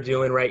what they're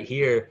doing right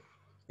here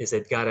is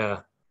they've got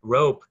a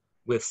rope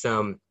with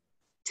some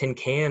tin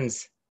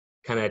cans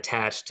kind of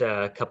attached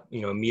a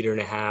couple, a meter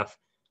and a half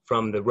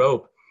from the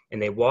rope, and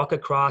they walk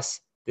across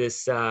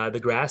this the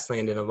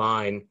grassland in a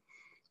line,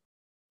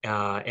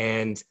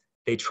 and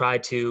they try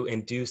to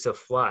induce a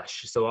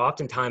flush. So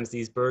oftentimes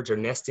these birds are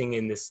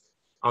nesting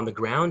on the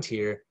ground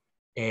here,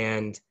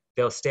 and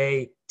they'll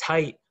stay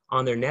tight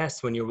on their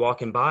nests when you're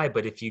walking by,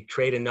 but if you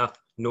create enough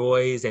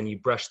noise and you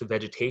brush the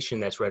vegetation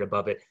that's right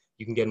above it,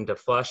 you can get them to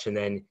flush, and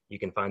then you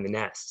can find the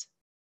nest.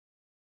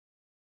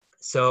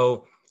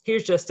 So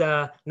here's just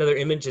another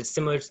image. It's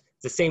similar. It's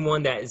the same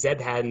one that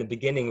Zeb had in the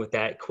beginning with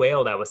that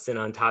quail that was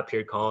sitting on top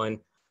here calling.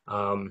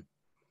 And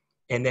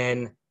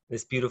then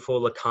this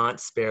beautiful LeConte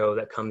sparrow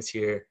that comes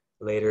here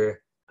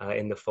later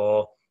in the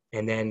fall.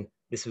 And then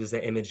this was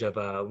the image of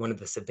one of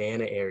the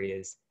savanna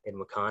areas in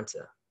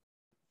Wakanta.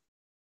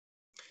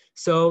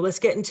 So let's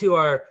get into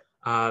our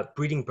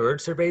breeding bird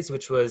surveys,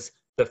 which was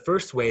the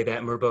first way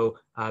that MRBO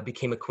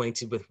became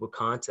acquainted with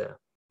Wakanta.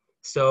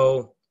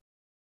 So,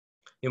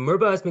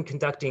 MRBO has been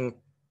conducting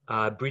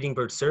breeding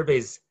bird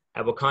surveys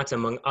at Wakanta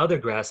among other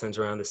grasslands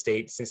around the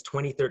state since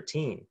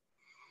 2013.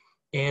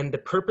 And the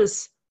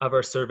purpose of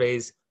our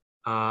surveys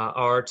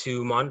are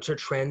to monitor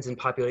trends in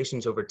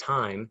populations over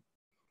time,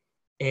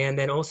 and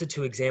then also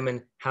to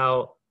examine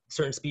how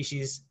certain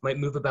species might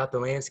move about the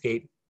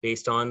landscape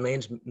based on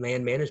land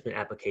management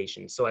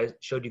applications. So I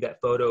showed you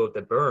that photo of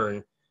the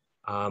burn,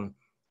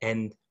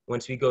 and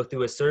once we go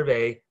through a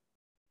survey,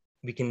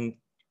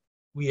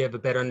 we have a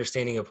better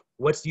understanding of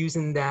what's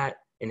using that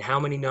and how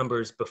many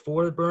numbers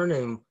before the burn,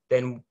 and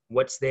then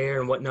what's there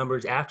and what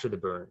numbers after the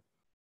burn.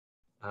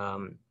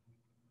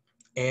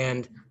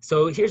 And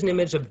so here's an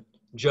image of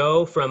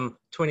Joe from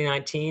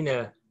 2019,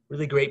 a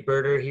really great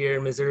birder here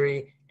in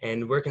Missouri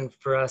and working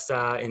for us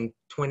in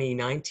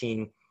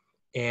 2019.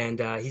 And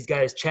he's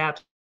got his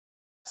chaps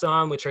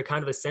on, which are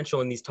kind of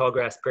essential in these tall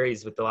grass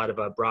prairies with a lot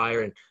of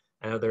briar and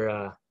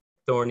other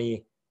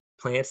thorny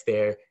plants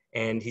there.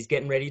 And he's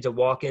getting ready to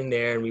walk in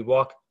there, and we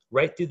walk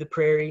right through the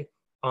prairie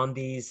on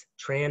these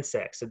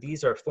transects. So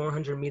these are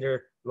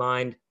 400-meter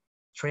lined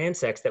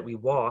transects that we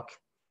walk,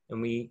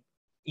 and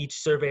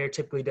each surveyor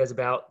typically does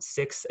about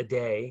 6 a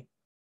day.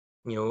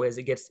 As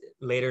it gets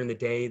later in the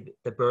day,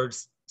 the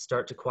birds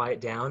start to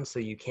quiet down, so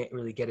you can't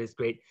really get as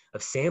great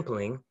of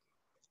sampling.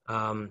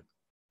 And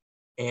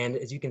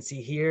as you can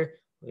see here,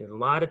 we have a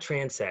lot of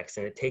transects,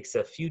 and it takes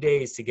a few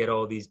days to get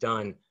all these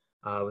done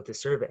with the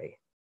survey.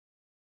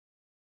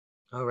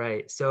 All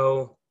right,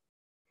 so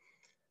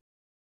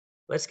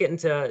let's get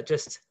into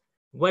just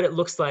what it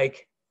looks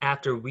like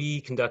after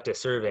we conduct a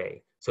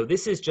survey. So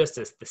this is just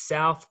the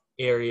south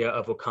area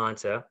of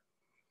Wakanta,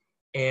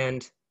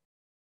 and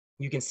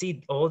you can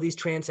see all these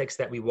transects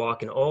that we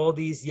walk, and all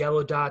these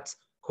yellow dots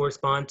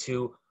correspond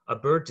to a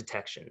bird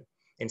detection.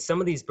 And some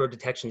of these bird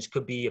detections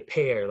could be a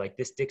pair, like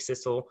this dick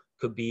sisal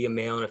could be a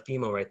male and a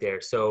female right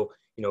there. So,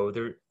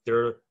 there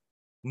are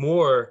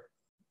more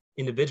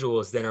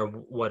individuals than are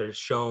what is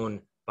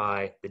shown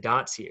by the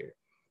dots here.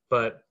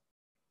 But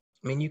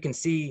you can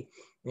see,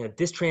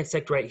 this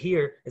transect right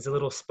here is a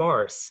little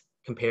sparse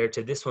compared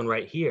to this one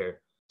right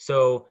here.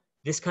 So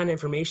this kind of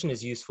information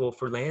is useful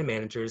for land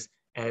managers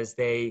as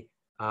they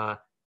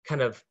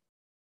kind of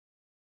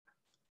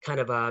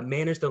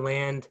manage the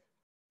land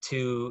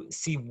to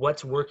see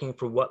what's working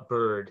for what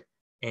bird,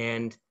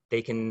 and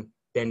they can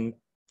then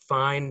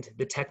find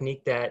the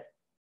technique that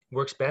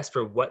works best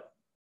for what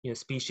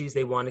species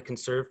they want to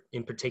conserve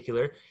in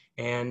particular,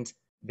 and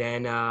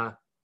then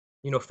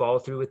follow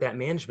through with that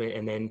management,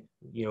 and then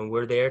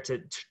we're there to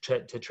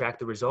track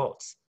the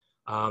results.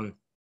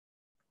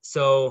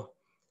 So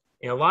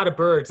a lot of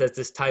birds, as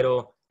this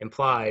title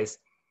implies,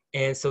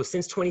 and so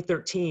since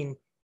 2013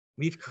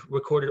 we've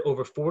recorded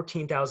over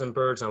 14,000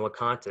 birds on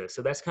Wakanta.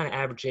 So that's kind of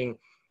averaging,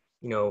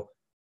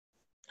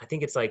 I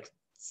think it's like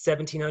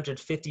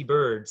 1,750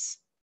 birds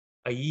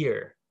a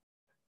year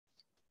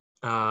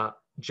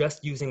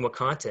just using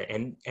Wakanta.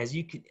 And as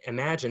you can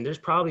imagine, there's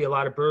probably a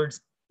lot of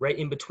birds right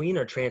in between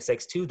our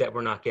transects too that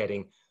we're not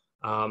getting.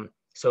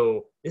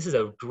 So this is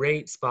a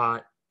great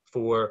spot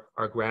for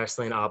our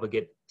grassland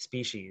obligate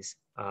species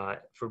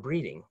for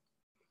breeding.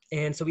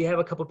 And so we have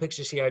a couple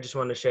pictures here I just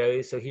want to show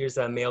you. So here's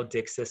a male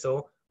dick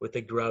sisal with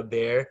a grub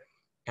there,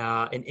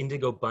 an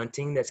indigo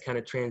bunting that's kind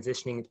of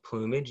transitioning its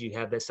plumage. You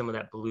have some of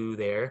that blue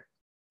there.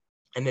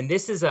 And then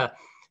this is a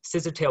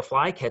scissortail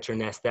flycatcher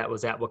nest that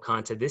was at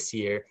Wakanta this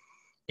year.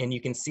 And you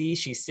can see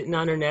she's sitting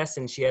on her nest,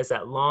 and she has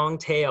that long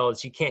tail.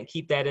 She can't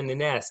keep that in the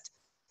nest.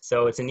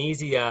 So it's an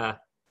easy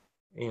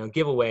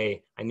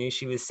giveaway. I knew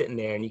she was sitting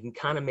there, and you can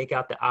kind of make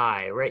out the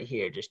eye right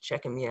here, just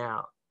checking me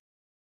out.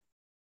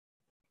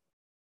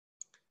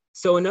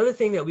 So another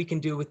thing that we can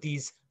do with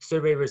these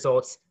survey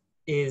results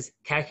is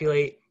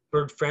calculate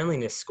bird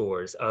friendliness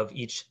scores of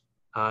each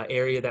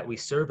area that we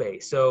survey.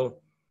 So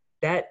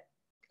that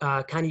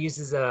kind of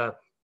uses a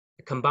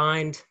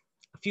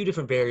few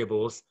different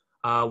variables.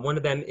 One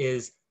of them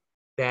is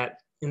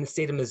that in the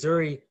state of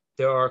Missouri,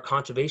 there are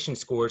conservation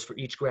scores for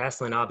each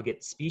grassland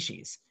obligate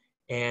species.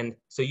 And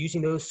so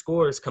using those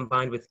scores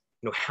combined with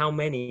how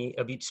many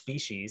of each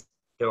species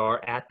there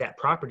are at that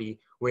property,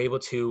 we're able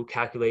to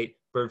calculate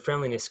bird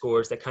friendliness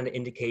scores that kind of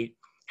indicate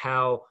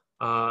how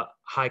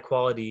high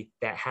quality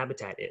that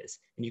habitat is.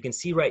 And you can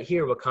see right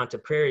here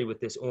Wakanta Prairie with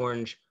this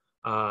orange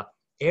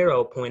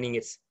arrow pointing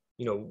it's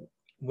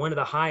one of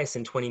the highest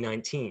in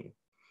 2019.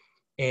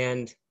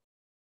 And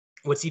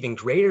what's even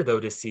greater though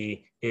to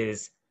see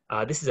is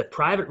this is a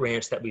private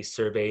ranch that we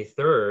survey,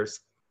 Thur's,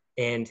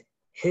 and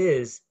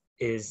his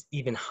is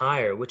even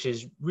higher, which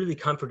is really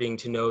comforting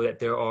to know that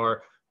there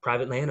are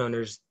private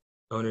landowners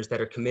that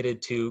are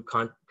committed to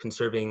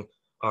conserving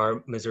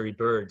our Missouri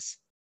birds.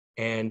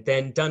 And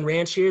then Dunn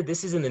Ranch here,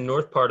 this is in the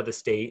north part of the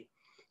state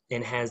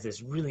and has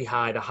this really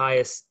high, the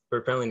highest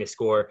bird friendliness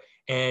score.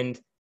 And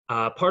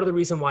part of the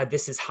reason why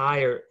this is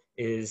higher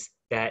is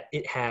that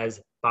it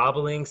has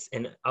bobolinks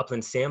and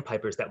upland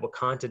sandpipers that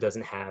Wakanta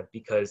doesn't have,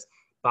 because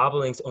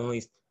bobolinks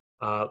only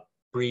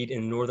breed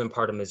in the northern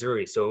part of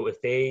Missouri. So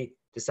if they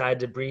decide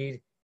to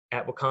breed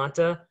at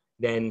Wakanta,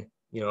 then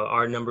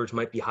our numbers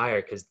might be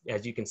higher, because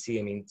as you can see,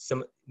 I mean,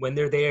 when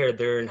they're there,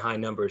 they're in high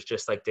numbers,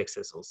 just like dick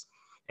thistles.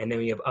 And then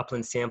we have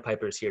upland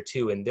sandpipers here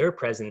too, and they're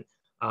present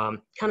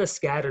kind of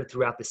scattered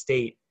throughout the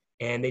state,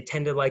 and they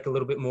tend to like a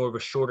little bit more of a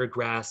shorter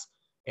grass.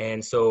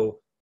 And so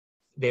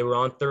they were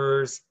on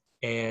thurs,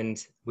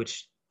 and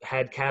which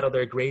had cattle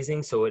there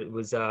grazing, so it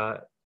was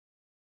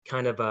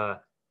kind of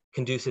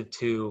conducive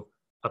to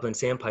upland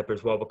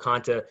sandpipers, while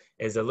Wakanta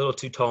is a little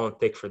too tall and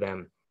thick for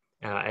them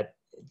at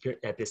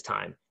this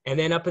time. And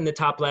then up in the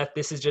top left,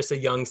 this is just a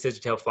young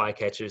scissor-tail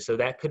flycatcher. So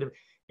that could have,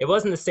 it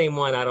wasn't the same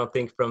one, I don't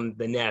think, from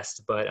the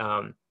nest, but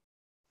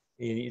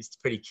it's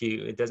pretty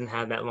cute. It doesn't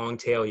have that long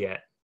tail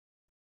yet.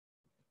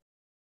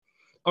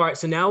 All right,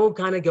 so now we'll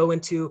kind of go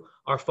into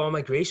our fall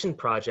migration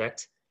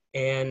project.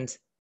 And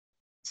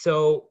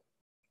so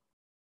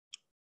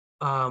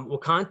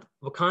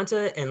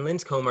Wakanta and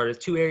Linscomb are the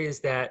two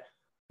areas that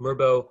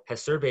MRBO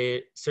has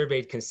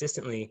surveyed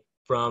consistently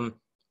from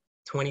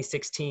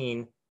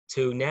 2016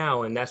 to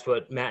now, and that's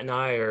what Matt and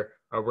I are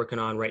working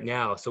on right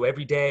now. So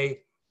every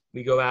day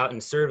we go out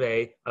and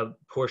survey a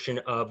portion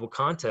of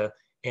Wakanta,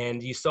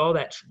 and you saw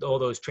that all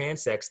those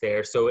transects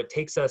there. So it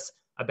takes us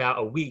about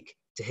a week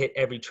to hit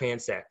every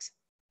transect.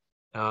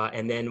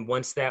 And then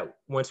once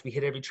we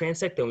hit every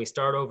transect, then we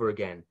start over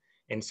again.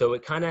 And so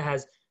it kind of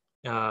has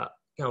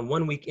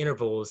 1 week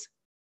intervals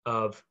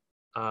of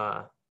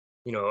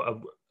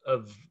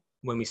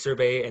when we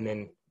survey and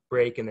then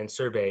break and then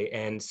survey.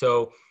 And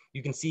so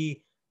you can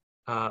see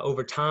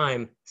over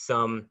time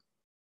some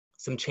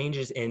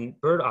changes in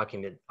bird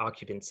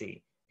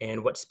occupancy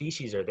and what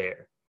species are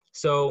there.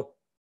 So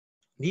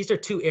these are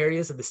two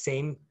areas of the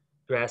same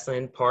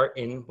grassland part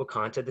in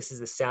Wakanta. This is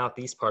the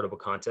southeast part of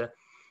Wakanta.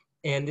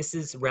 And this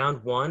is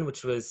round one,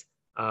 which was,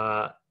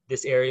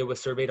 this area was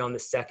surveyed on the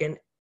 2nd,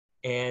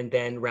 and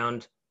then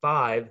round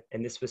 5,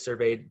 and this was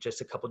surveyed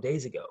just a couple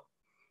days ago.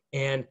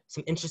 And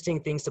some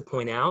interesting things to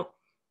point out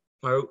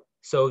are,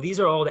 so these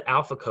are all the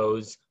alpha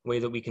codes, way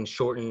that we can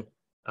shorten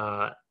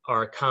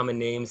our common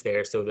names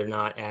there, so they're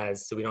not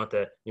as, so we don't have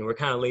to, we're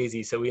kind of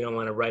lazy, so we don't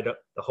want to write up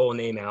the whole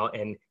name out,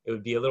 and it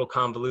would be a little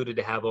convoluted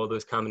to have all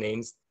those common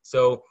names.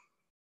 So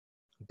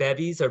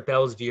bevies are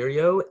Bell's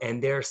vireo,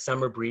 and they're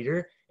summer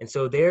breeder, and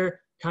so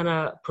they're kind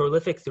of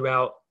prolific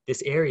throughout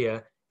this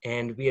area,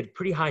 and we had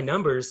pretty high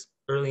numbers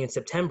early in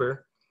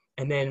September,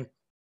 and then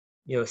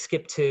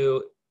skip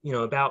to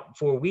about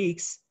 4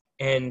 weeks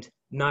and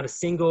not a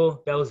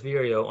single Bell's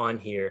vireo on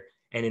here.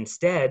 And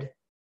instead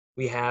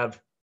we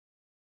have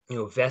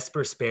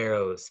Vesper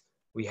sparrows,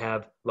 we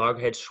have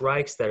loggerhead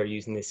shrikes that are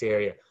using this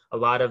area, a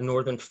lot of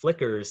northern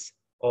flickers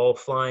all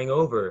flying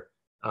over,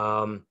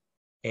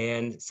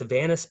 and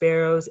Savannah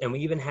sparrows, and we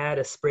even had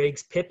a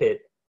Sprague's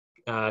pipit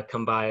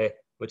come by,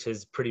 which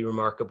is pretty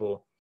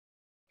remarkable.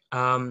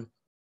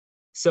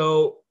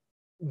 So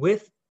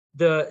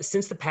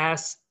since the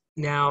past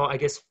now, I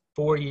guess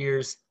 4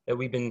 years that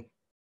we've been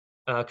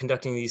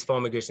conducting these fall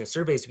migration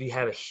surveys, we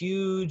have a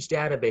huge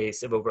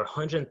database of over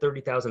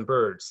 130,000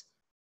 birds.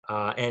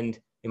 And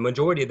the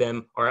majority of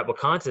them are at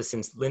Wakanta,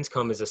 since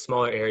Linscomb is a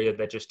smaller area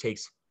that just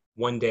takes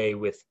 1 day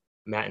with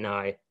Matt and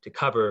I to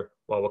cover,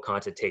 while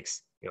Wakanta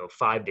takes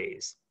 5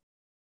 days.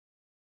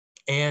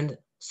 And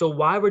so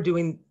why we're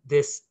doing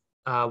this,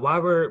 why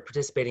we're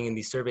participating in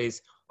these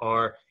surveys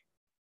are,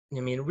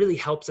 it really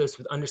helps us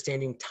with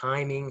understanding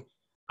timing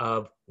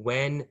of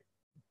when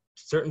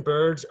certain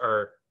birds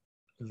are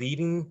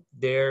leaving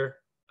their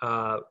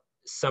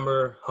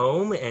summer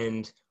home,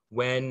 and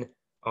when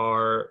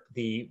are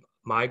the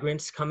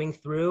migrants coming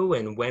through,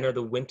 and when are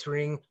the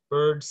wintering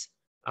birds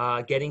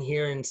getting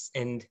here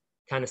and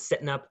kind of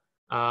setting up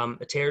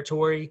a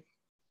territory,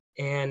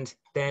 and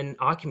then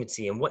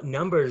occupancy, and what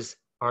numbers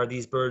are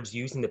these birds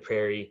using the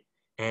prairie,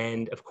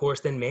 and of course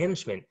then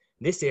management.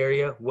 This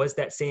area was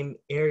that same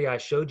area I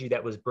showed you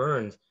that was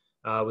burned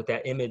with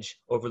that image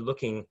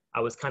overlooking. I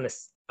was kind of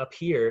up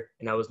here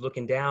and I was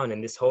looking down,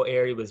 and this whole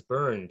area was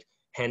burned.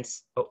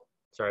 Hence, oh,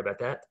 sorry about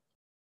that.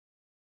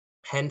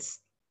 Hence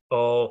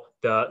all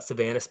the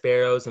Savannah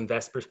sparrows and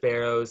Vesper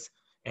sparrows.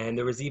 And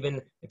there was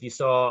even, if you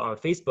saw on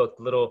Facebook,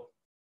 the little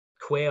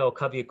quail,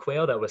 covey of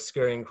quail that was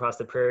scurrying across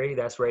the prairie,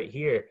 that's right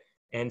here.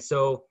 And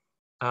so,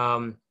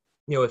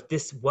 if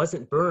this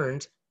wasn't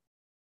burned,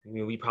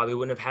 we probably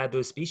wouldn't have had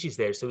those species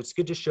there. So it's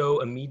good to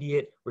show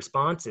immediate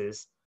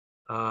responses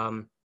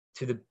to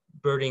the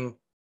birding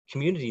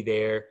community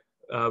there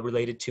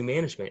related to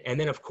management. And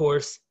then of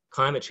course,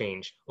 climate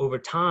change. Over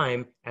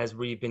time, as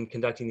we've been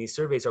conducting these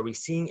surveys, are we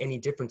seeing any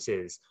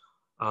differences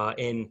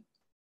in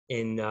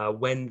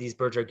when these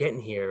birds are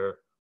getting here?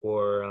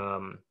 Or,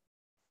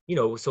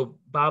 so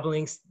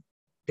bobolinks,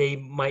 they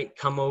might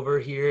come over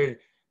here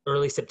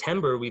early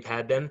September, we've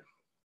had them,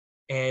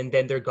 and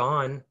then they're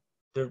gone.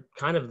 They're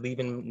kind of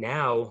leaving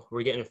now.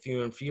 We're getting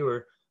fewer and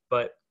fewer,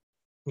 but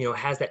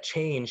has that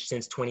changed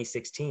since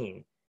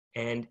 2016?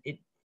 And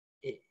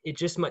it's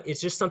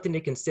just something to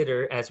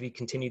consider as we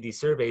continue these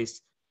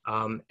surveys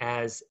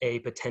as a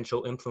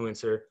potential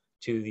influencer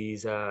to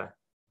these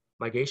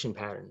migration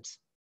patterns.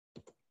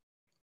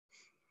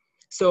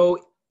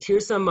 So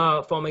here's some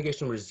fall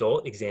migration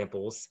result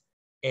examples.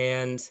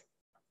 And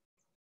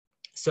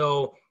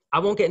so I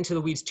won't get into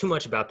the weeds too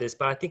much about this,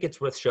 but I think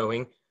it's worth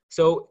showing.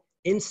 So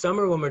in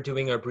summer, when we're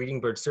doing our breeding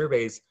bird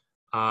surveys,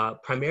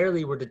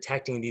 primarily we're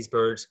detecting these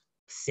birds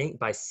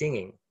by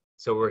singing.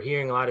 So we're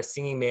hearing a lot of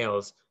singing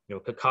males,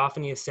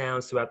 cacophony of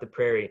sounds throughout the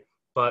prairie.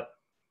 But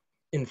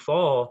in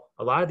fall,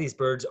 a lot of these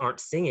birds aren't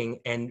singing,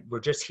 and we're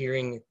just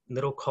hearing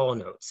little call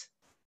notes.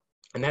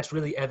 And that's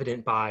really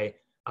evident by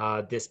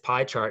this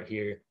pie chart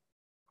here,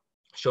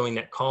 showing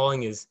that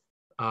calling is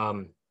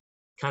kind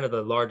of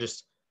the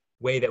largest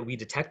way that we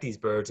detect these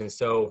birds. And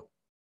so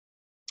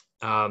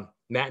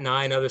Matt and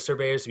I and other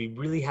surveyors, we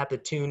really have to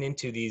tune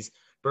into these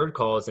bird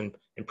calls and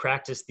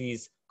practice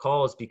these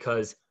calls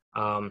because,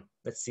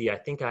 let's see, I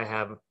think I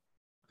have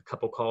a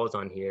couple calls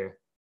on here.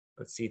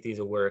 Let's see if these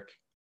will work.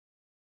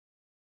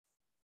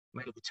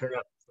 Might have to turn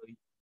up. So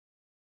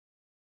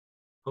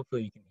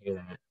hopefully you can hear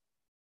that.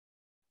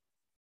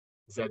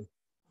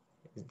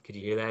 Could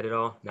you hear that at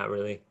all? Not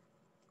really.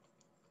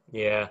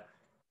 Yeah.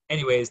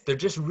 Anyways, they're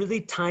just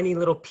really tiny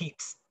little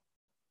peeps.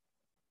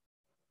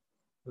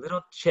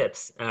 Little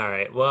chips. All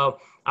right. Well,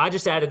 I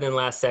just added them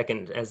last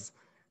second as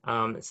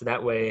so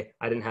that way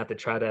I didn't have to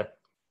try to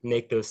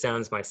make those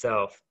sounds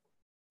myself.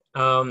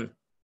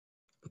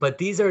 But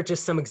these are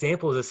just some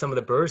examples of some of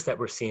the birds that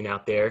we're seeing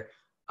out there,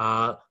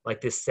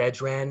 like this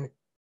sedge wren,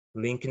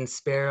 Lincoln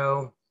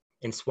sparrow,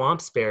 and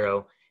swamp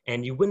sparrow.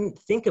 And you wouldn't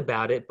think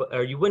about it,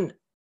 or you wouldn't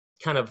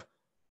kind of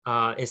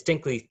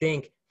instinctively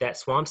think that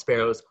swamp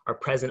sparrows are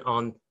present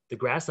on the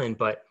grassland.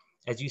 But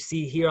as you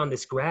see here on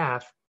this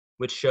graph,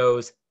 which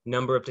shows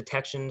number of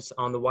detections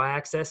on the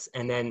y-axis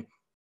and then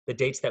the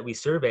dates that we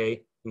survey,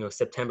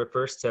 September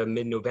 1st to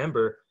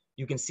mid-November,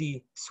 you can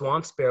see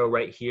swamp sparrow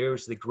right here,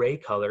 which is the gray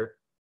color.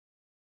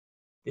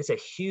 It's a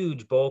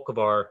huge bulk of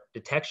our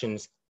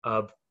detections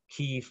of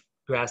key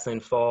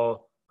grassland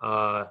fall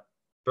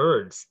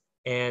birds.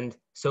 And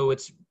so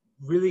it's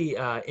really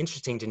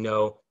interesting to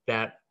know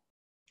that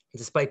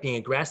despite being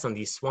a grassland,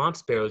 these swamp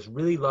sparrows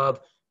really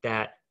love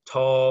that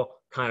tall,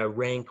 kind of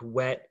rank,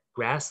 wet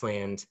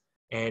grassland.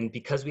 And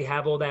because we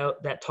have all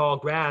that tall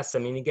grass, I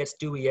mean, it gets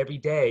dewy every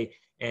day.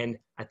 And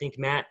I think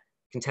Matt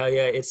can tell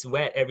you it's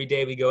wet every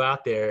day we go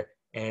out there.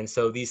 And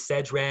so these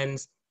sedge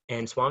wrens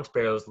and swamp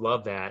sparrows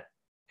love that.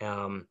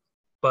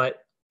 But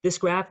this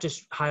graph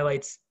just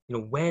highlights,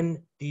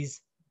 when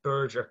these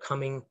birds are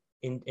coming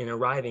in and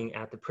arriving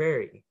at the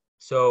prairie.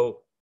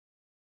 So,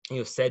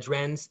 sedge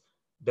wrens,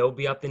 they'll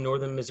be up in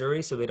northern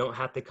Missouri, so they don't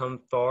have to come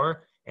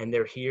far. And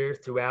they're here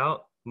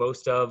throughout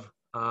most of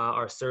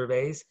our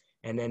surveys.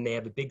 And then they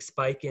have a big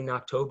spike in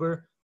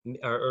October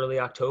or early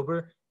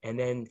October, and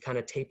then kind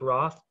of taper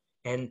off.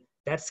 And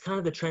that's kind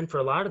of the trend for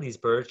a lot of these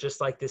birds,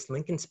 just like this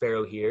Lincoln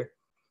sparrow here.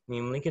 I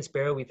mean, Lincoln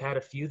sparrow, we've had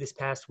a few this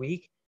past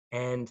week,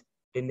 and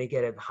then they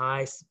get a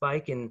high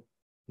spike in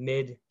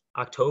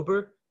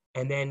mid-October,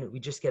 and then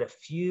we just get a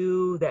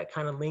few that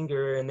kind of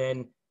linger, and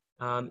then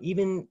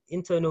even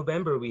into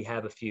November we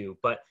have a few.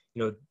 But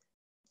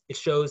it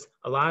shows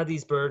a lot of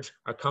these birds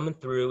are coming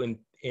through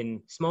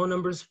in small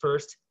numbers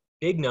first,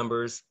 big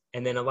numbers,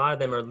 and then a lot of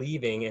them are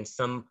leaving, and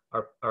some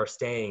are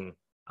staying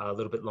a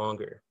little bit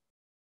longer.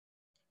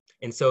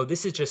 And so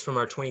this is just from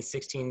our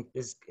 2016,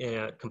 this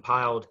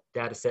compiled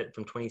data set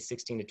from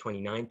 2016 to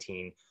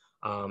 2019.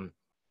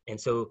 And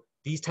so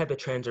these type of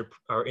trends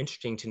are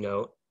interesting to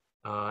note,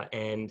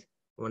 and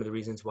one of the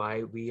reasons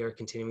why we are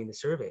continuing the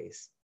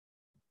surveys.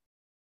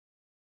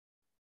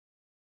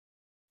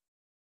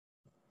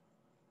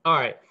 All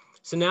right,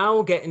 so now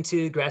we'll get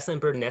into grassland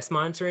bird nest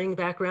monitoring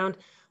background.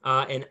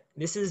 And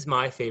this is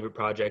my favorite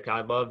project.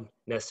 I love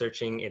nest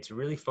searching. It's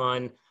really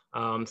fun.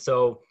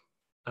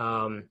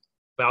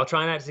 But I'll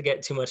try not to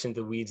get too much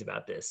into the weeds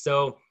about this.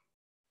 So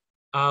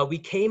we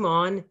came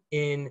on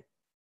in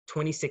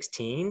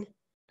 2016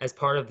 as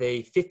part of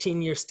a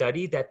 15-year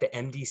study that the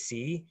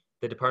MDC,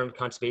 the Department of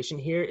Conservation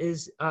here,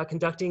 is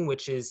conducting,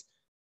 which is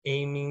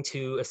aiming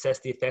to assess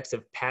the effects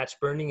of patch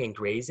burning and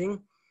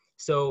grazing.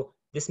 So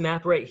this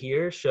map right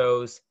here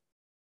shows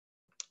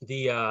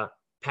the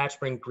patch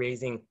burn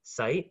grazing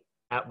site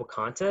at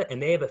Wakanta,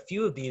 and they have a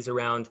few of these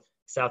around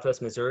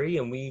Southwest Missouri,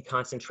 and we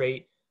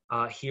concentrate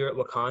here at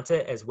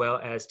Wakanta as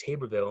well as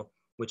Taborville,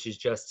 which is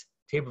just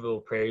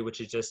Taborville Prairie, which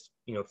is just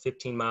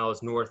 15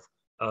 miles north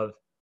of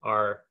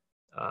our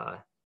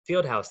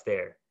field house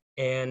there.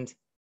 And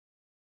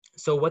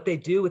so what they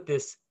do with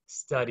this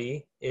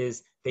study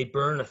is they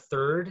burn a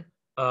third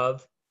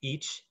of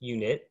each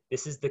unit.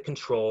 This is the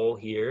control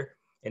here,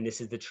 and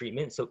this is the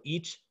treatment. So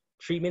each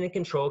treatment and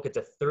control gets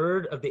a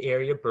third of the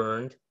area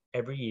burned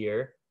every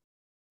year.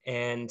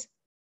 And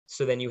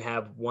so then you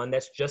have one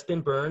that's just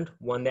been burned,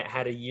 one that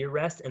had a year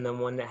rest, and then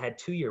one that had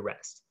 2-year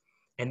rest.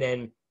 And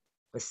then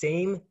the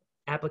same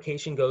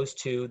application goes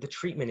to the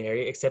treatment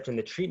area, except in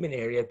the treatment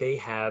area, they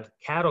have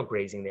cattle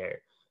grazing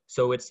there.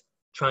 So it's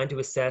trying to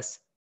assess,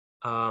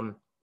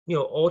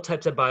 all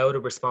types of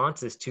biota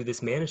responses to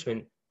this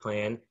management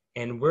plan.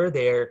 And we're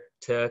there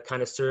to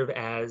kind of serve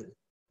as,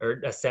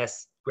 or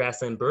assess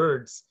grassland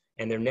birds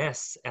and their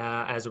nests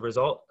as a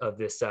result of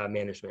this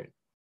management.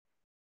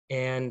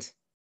 And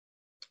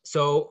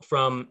so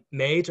from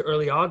May to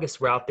early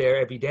August, we're out there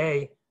every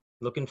day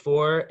looking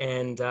for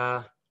and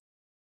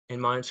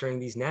monitoring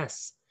these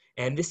nests.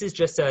 And this is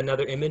just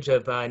another image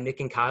of Nick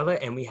and Kyla,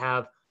 and we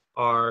have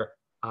our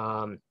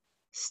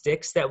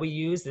sticks that we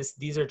use.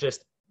 These are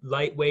just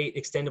lightweight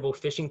extendable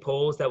fishing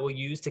poles that we'll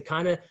use to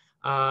kind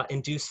of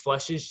induce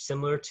flushes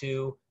similar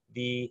to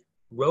the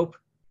rope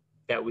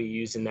that we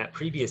used in that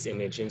previous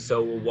image. And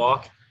so we'll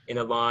walk in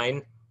a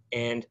line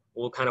and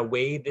we'll kind of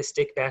wave the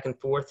stick back and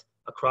forth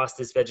across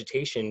this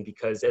vegetation,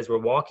 because as we're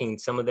walking,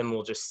 some of them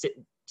will just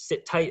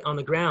sit tight on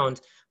the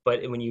ground.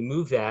 But when you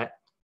move that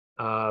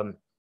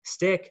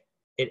stick,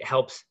 it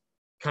helps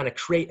kind of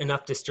create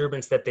enough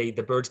disturbance that the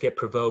birds get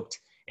provoked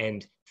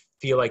and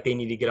feel like they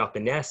need to get off the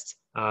nest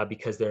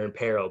because they're in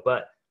peril.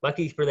 But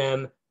lucky for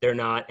them, they're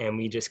not. And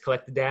we just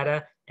collect the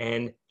data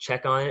and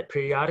check on it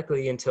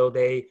periodically until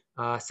they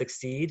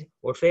succeed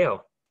or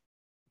fail.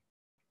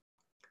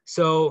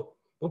 So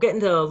we'll get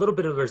into a little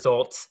bit of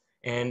results,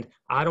 and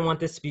I don't want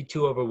this to be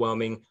too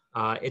overwhelming.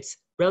 It's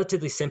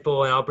relatively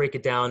simple, and I'll break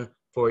it down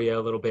for you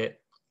a little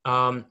bit.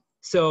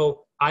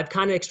 So I've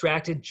kind of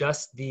extracted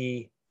just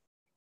the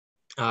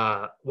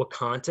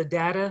Wakanta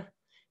data,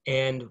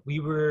 and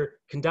we've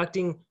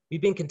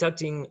been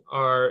conducting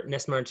our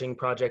nest monitoring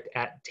project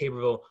at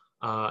Taborville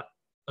a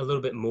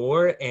little bit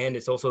more, and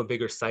it's also a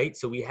bigger site.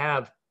 So we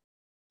have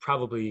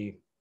probably,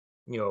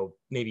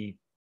 maybe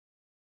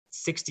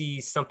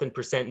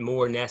 60-something%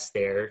 more nests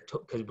there,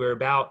 because we're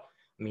about,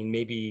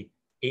 maybe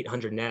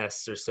 800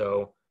 nests or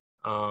so.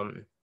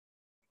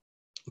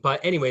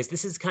 But anyways,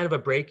 this is kind of a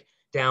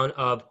breakdown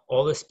of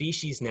all the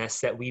species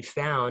nests that we've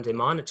found and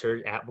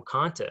monitored at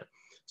Wakanta.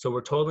 So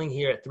we're totaling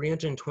here at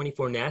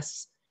 324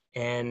 nests,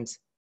 and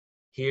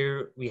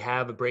here we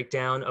have a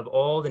breakdown of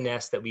all the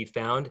nests that we've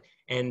found,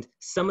 and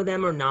some of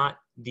them are not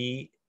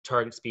the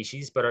target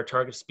species, but our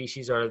target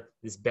species are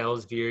this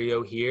Bell's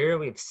vireo here.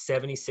 We have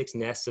 76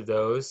 nests of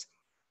those.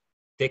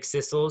 Thick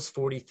thistles,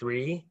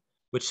 43,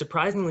 which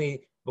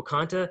surprisingly,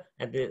 Wakanta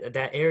at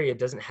that area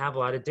doesn't have a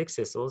lot of dick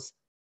thistles,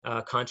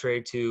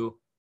 contrary to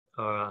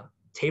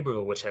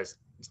Taborville, which is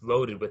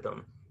loaded with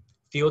them.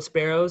 Field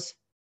sparrows,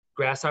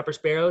 grasshopper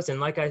sparrows, and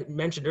like I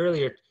mentioned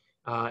earlier,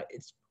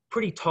 it's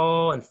pretty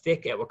tall and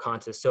thick at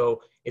Wakanta,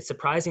 so it's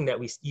surprising that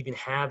we even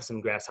have some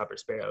grasshopper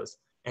sparrows.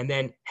 And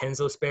then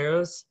Henslow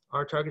sparrows,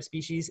 our target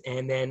species,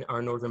 and then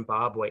our northern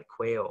bobwhite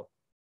quail.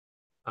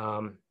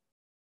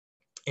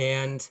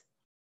 And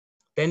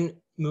then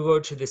move over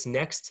to this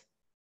next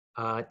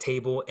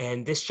table,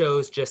 and this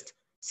shows just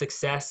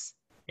success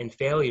and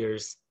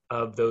failures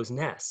of those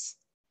nests,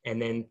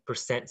 and then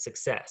percent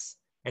success.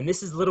 And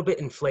this is a little bit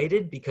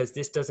inflated because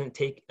this doesn't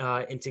take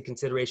into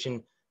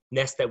consideration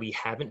nests that we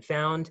haven't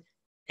found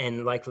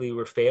and likely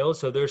were failed.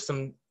 So there's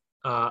some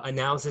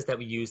analysis that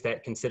we use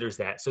that considers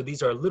that. So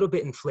these are a little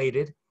bit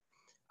inflated.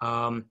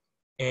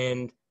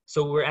 And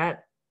so we're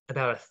at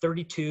about a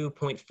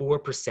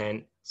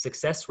 32.4%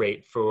 success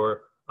rate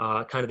for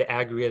kind of the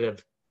aggregate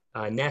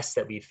of nests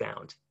that we've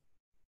found.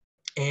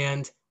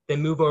 And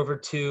then move over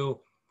to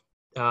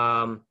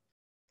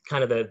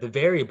kind of the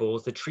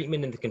variables, the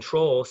treatment and the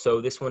control.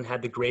 So this one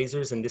had the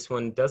grazers and this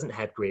one doesn't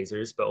have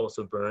grazers, but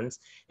also burns.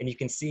 And you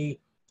can see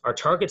our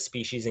target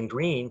species in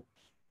green.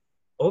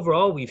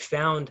 Overall, we've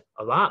found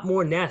a lot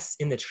more nests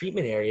in the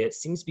treatment area. It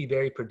seems to be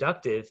very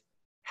productive.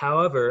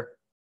 However,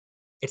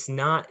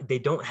 they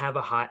don't have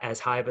as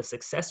high of a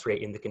success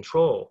rate in the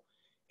control.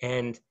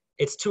 And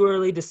it's too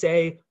early to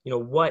say,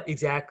 what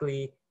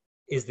exactly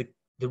is the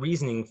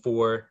reasoning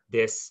for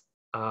this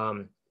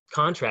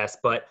contrast,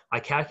 but I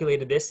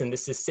calculated this, and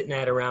this is sitting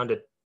at around a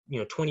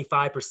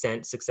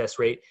 25% success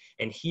rate,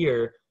 and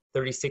here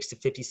 36 to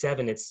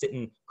 57, it's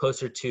sitting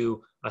closer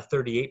to a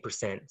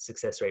 38%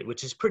 success rate,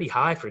 which is pretty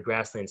high for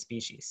grassland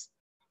species.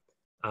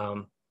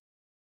 And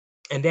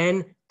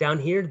then down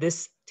here,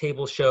 this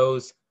table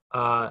shows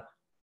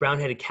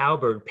brown-headed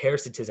cowbird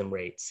parasitism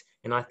rates.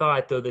 And I thought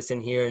I'd throw this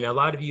in here. And a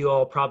lot of you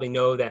all probably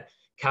know that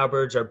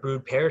cowbirds are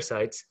brood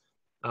parasites.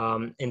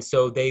 And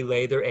so they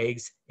lay their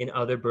eggs in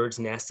other birds'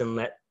 nests and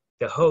let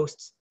the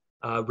hosts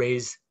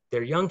raise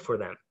their young for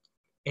them.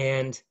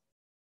 And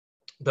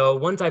the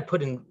ones I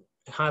put in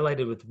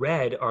highlighted with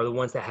red are the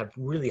ones that have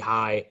really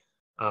high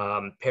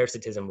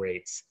parasitism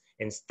rates.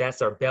 And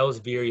that's our Bell's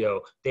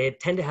vireo. They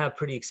tend to have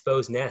pretty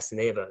exposed nests, and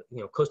they have a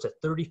close to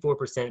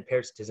 34%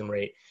 parasitism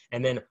rate.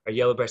 And then our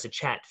yellow-breasted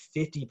chat,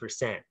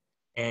 50%.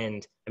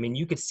 And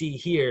you could see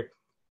here,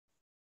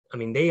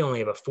 they only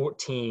have a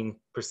 14%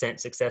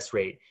 success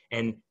rate,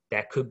 and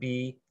that could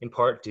be in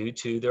part due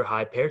to their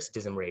high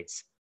parasitism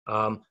rates.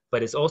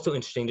 But it's also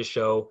interesting to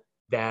show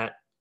that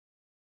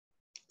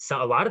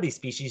a lot of these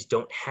species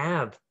don't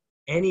have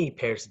any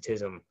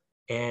parasitism.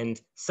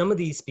 And some of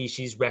these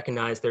species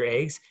recognize their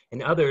eggs,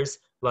 and others,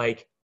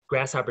 like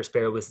grasshopper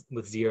sparrow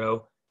with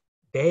zero,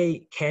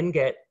 they can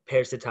get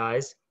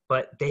parasitized,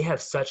 but they have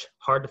such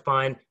hard to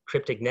find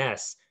cryptic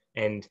nests.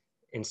 And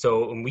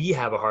we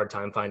have a hard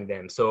time finding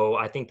them. So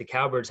I think the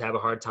cowbirds have a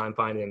hard time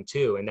finding them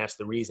too, and that's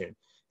the reason.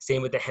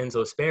 Same with the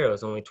Henslow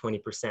sparrows, only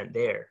 20%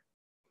 there.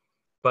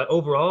 But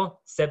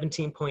overall,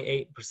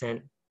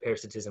 17.8%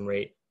 parasitism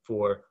rate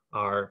for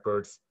our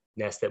bird's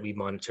nest that we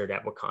monitored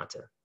at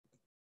Wakanta.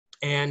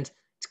 And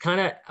to kind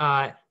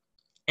of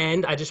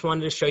end, I just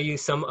wanted to show you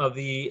some of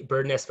the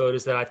bird nest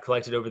photos that I've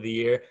collected over the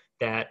year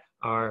that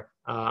are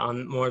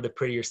on more of the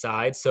prettier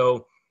side.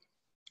 So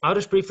I'll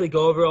just briefly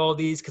go over all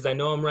these because I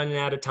know I'm running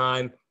out of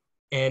time.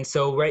 And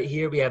so right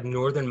here we have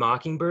northern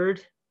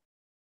mockingbird.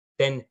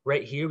 Then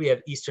right here we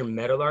have eastern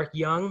meadowlark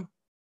young, and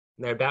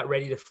they're about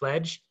ready to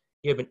fledge.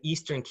 You have an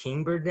eastern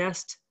kingbird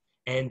nest,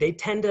 and they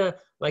tend to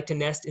like to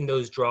nest in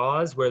those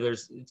draws where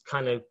it's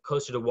kind of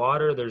closer to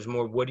water. There's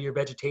more woodier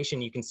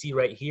vegetation. You can see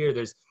right here,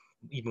 there's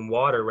even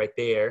water right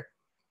there.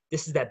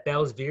 This is that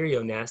Bell's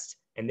vireo nest,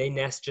 and they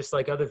nest just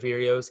like other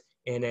vireos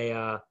in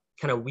a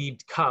kind of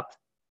weaved cup.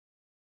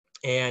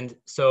 And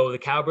so the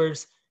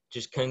cowbirds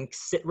just can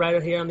sit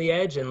right here on the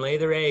edge and lay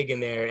their egg in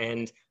there.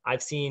 And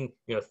I've seen,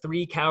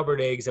 3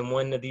 cowbird eggs in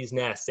one of these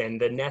nests, and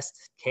the nest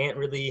can't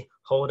really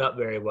hold up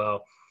very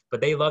well.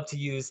 But they love to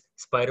use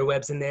spider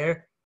webs in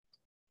there.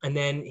 And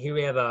then here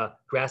we have a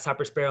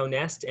grasshopper sparrow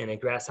nest and a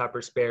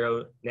grasshopper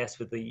sparrow nest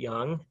with the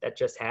young that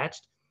just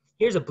hatched.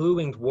 Here's a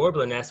blue-winged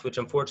warbler nest, which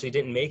unfortunately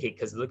didn't make it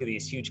because look at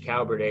these huge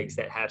cowbird eggs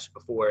that hatched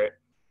before it.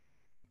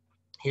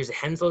 Here's a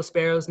Henslow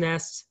sparrow's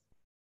nest,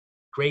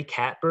 gray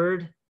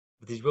catbird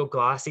with these real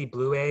glossy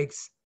blue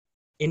eggs,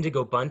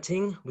 indigo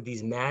bunting with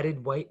these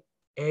matted white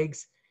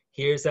eggs.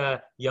 Here's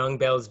a young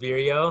Bell's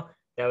vireo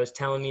that was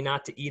telling me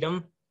not to eat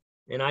them,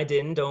 and I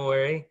didn't, don't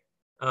worry.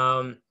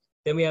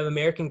 Then we have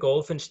American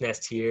goldfinch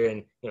nest here,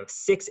 and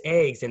 6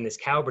 eggs in this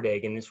cowbird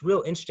egg, and it's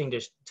real interesting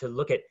to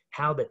look at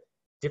how the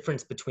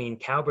difference between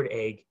cowbird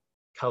egg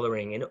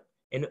coloring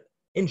and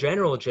in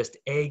general just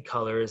egg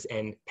colors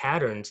and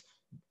patterns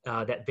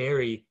that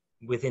vary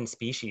within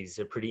species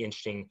are pretty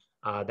interesting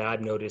that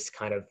I've noticed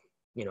kind of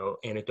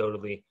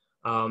anecdotally.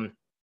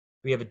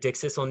 We have a dick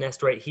thistle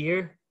nest right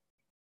here,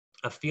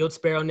 a field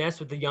sparrow nest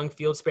with a young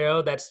field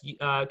sparrow that's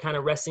kind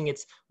of resting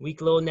its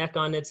weak little neck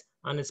on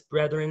its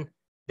brethren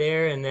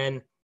there. And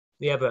then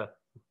we have a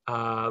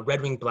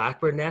red-winged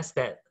blackbird nest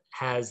that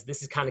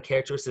this is kind of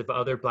characteristic of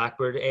other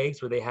blackbird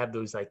eggs where they have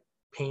those like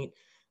paint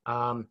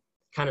kind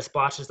of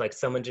splotches, like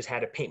someone just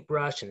had a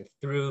paintbrush and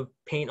threw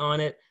paint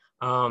on it.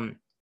 And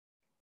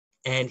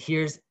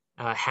here's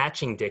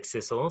hatching dick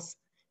thistles.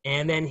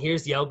 And then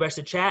here's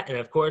yellow-breasted chat. And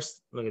of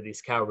course, look at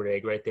these cowbird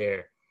egg right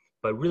there,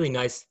 but really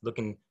nice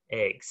looking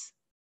eggs.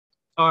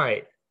 All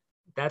right,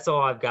 that's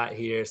all I've got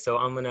here. So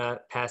I'm gonna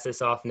pass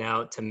this off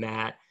now to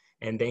Matt.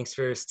 And thanks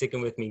for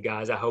sticking with me,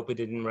 guys. I hope we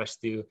didn't rush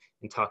through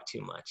and talk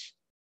too much.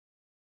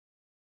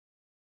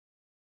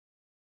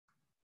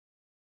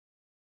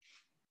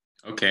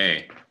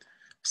 Okay,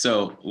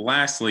 so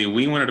lastly,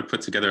 we wanted to put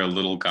together a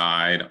little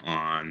guide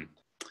on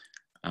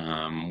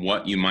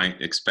what you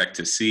might expect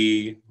to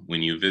see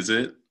when you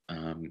visit.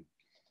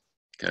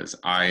 Because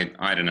I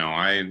don't know,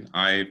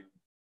 I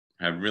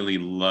have really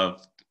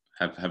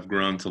have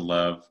grown to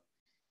love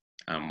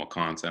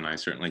Wakanta, and I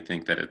certainly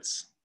think that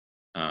it's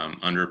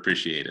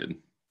underappreciated.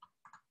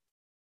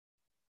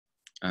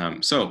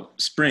 So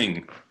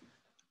spring,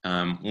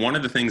 one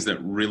of the things that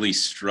really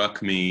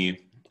struck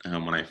me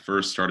when I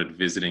first started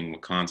visiting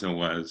Wakanta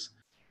was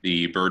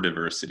the bird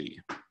diversity.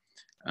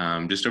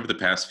 Just over the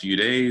past few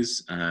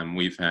days,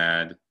 we've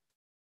had,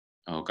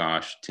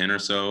 10 or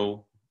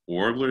so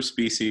warbler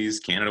species,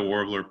 Canada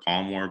warbler,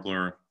 palm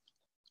warbler.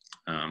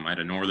 I had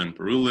a northern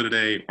parula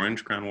today,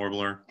 orange crown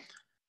warbler.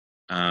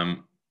 And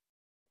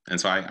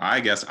so I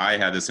guess I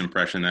had this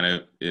impression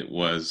that it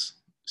was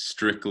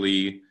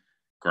strictly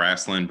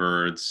grassland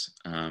birds,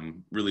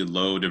 really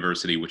low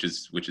diversity, which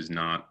is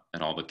not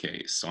at all the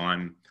case. So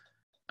I'm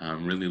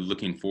really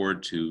looking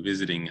forward to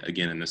visiting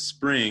again in the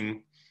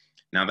spring.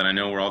 Now that I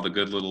know where all the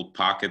good little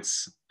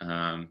pockets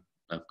of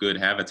good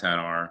habitat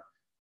are,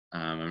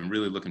 I'm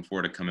really looking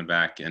forward to coming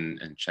back and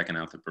checking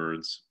out the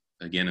birds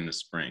again in the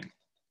spring.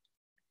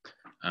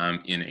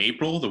 In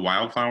April, the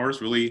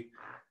wildflowers really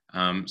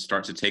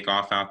start to take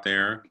off out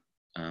there,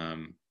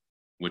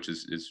 which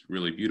is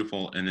really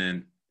beautiful. And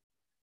then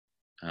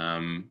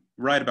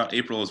right about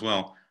April as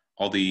well,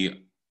 all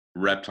the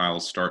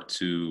reptiles start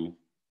to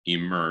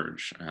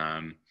emerge.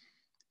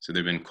 So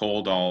they've been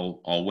cold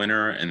all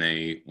winter, and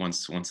they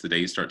once the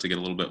days start to get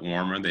a little bit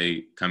warmer,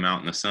 they come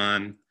out in the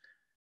sun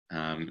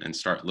and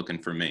start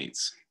looking for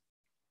mates.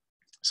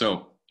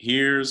 So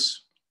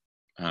here's,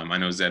 I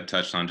know Zeb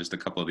touched on just a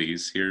couple of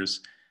these.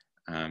 Here's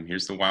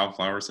the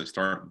wildflowers that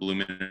start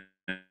blooming.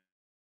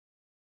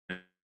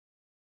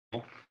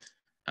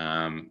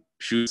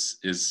 Shoots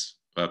is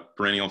a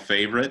perennial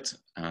favorite.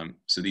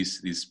 So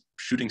these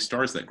shooting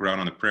stars that grow out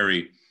on the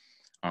prairie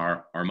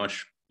are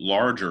much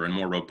larger and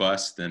more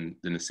robust than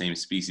the same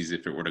species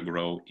if it were to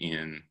grow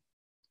in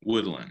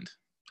woodland.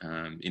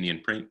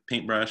 Indian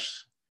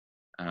paintbrush,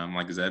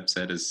 like Zeb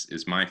said,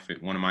 is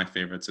one of my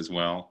favorites as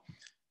well.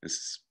 This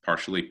is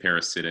partially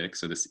parasitic.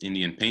 So this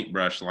Indian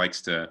paintbrush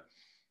likes to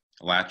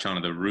latch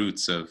onto the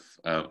roots of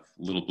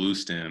little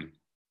bluestem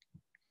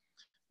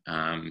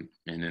And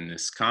then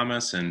this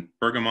camas and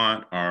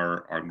bergamot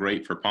are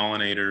great for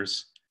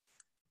pollinators.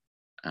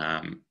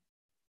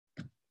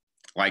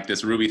 Like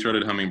this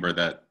ruby-throated hummingbird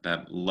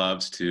that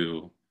loves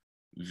to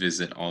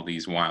visit all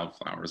these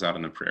wildflowers out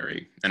on the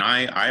prairie. And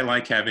I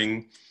like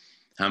having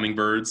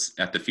hummingbirds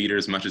at the feeder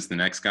as much as the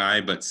next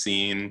guy, but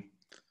seeing,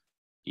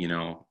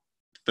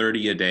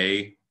 30 a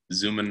day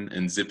zooming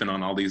and zipping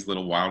on all these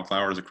little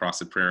wildflowers across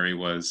the prairie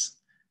was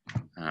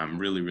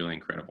really, really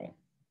incredible.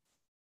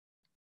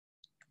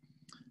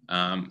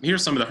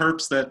 Here's some of the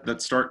herps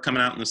that start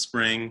coming out in the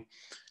spring.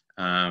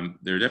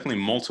 There are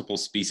definitely multiple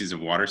species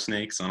of water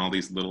snakes on all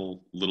these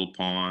little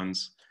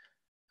ponds.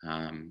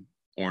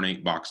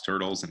 Ornate box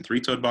turtles and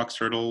three-toed box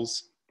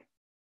turtles.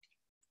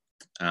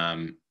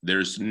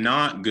 There's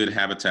not good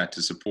habitat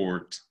to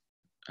support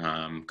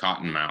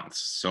cottonmouths,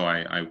 so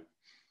I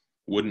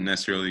wouldn't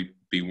necessarily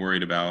be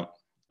worried about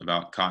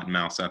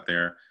cottonmouths out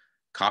there.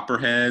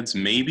 Copperheads,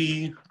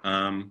 maybe,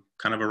 kind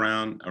of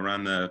around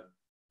the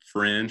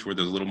fringe where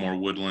there's a little more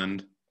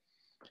woodland.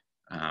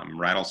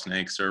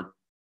 Rattlesnakes are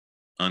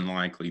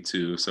unlikely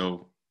too.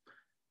 So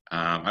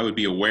I would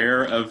be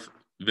aware of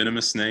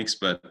venomous snakes,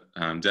 but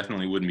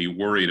definitely wouldn't be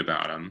worried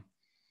about them,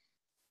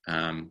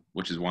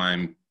 which is why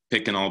I'm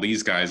picking all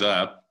these guys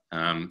up.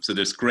 So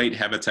there's great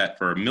habitat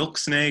for milk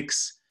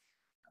snakes.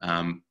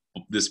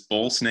 This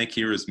bull snake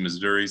here is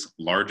Missouri's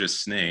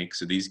largest snake.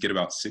 So these get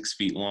about 6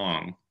 feet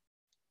long.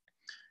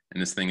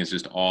 And this thing is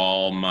just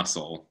all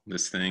muscle.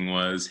 This thing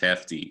was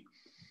hefty.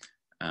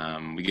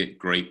 We get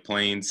Great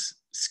Plains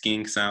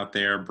skinks out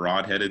there,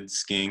 broad-headed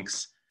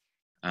skinks.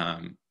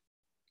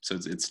 So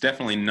it's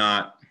definitely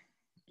not,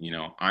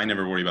 I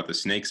never worry about the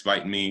snakes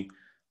biting me.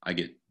 I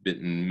get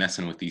bitten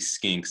messing with these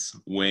skinks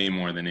way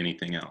more than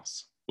anything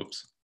else.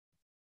 Whoops.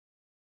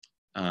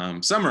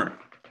 Summer.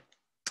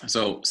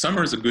 So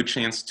summer is a good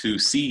chance to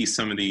see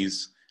some of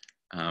these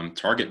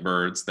target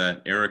birds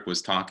that Eric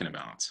was talking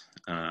about.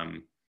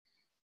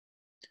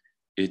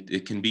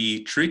 It can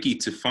be tricky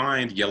to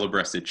find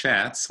yellow-breasted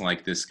chats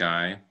like this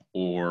guy,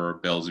 or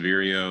Bell's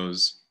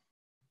vireos,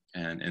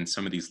 and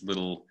some of these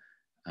little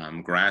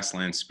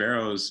grassland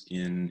sparrows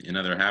in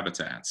other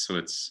habitats. So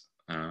it's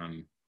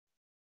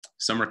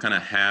summer kind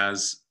of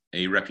has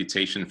a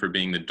reputation for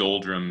being the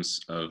doldrums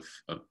of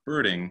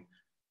birding,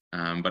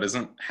 but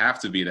doesn't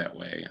have to be that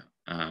way.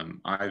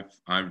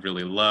 I've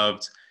really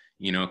loved,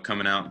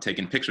 coming out and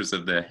taking pictures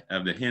of the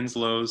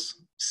henslows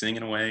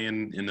singing away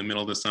in the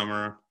middle of the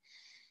summer.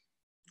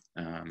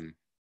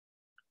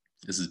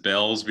 This is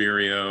Bell's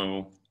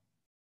vireo.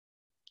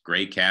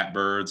 Gray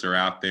catbirds are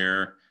out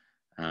there.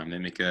 They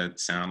make a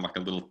sound like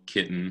a little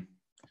kitten.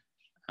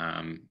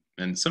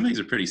 And some of these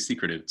are pretty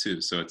secretive too.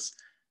 So it's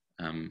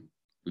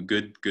a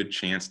good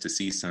chance to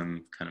see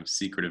some kind of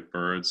secretive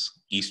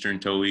birds. Eastern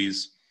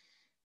towhees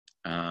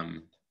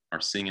are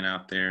singing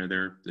out there.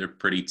 They're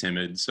pretty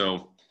timid.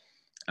 So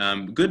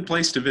good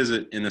place to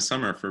visit in the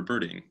summer for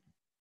birding.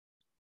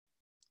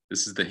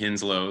 This is the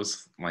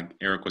henslows, like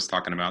Eric was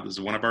talking about. This is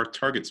one of our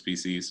target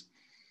species.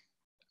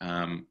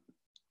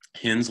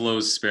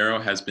 Henslow's sparrow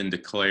has been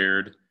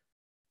declared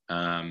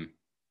at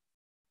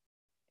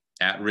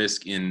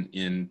risk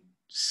in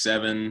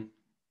seven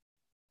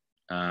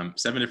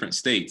different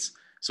states.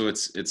 So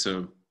it's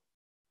a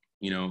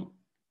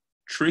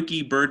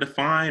tricky bird to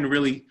find,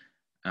 really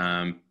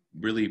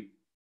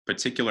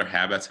particular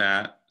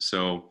habitat.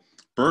 So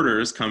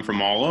birders come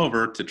from all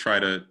over to try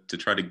to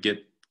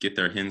get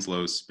their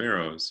Henslow's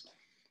sparrows.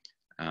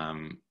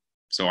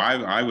 So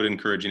I would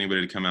encourage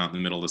anybody to come out in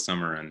the middle of the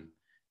summer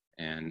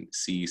and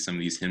see some of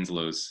these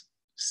Henslows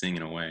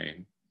singing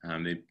away.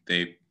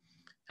 They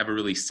have a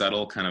really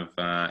subtle kind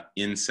of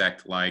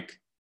insect-like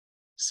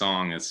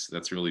song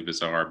that's really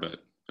bizarre,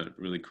 but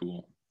really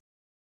cool.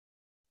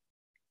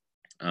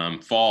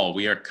 Fall,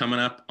 we are coming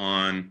up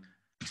on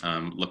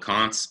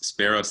LeConte's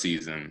sparrow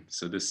season.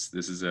 So this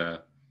is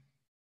a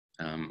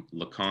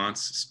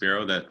LeConte's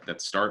sparrow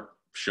that start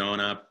showing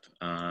up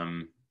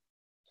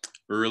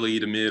early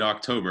to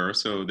mid-October.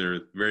 So there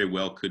very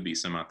well could be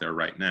some out there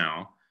right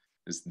now.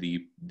 Is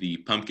the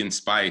pumpkin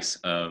spice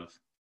of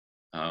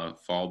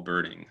fall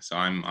birding. So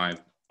I'm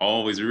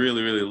always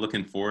really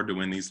looking forward to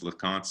when these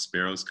LeConte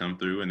sparrows come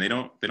through, and they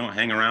don't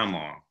hang around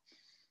long.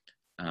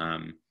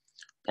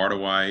 Part of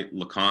why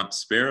LeConte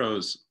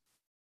sparrows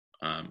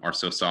are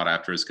so sought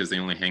after is because they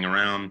only hang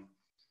around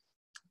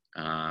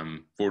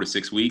 4 to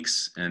 6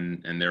 weeks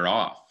and they're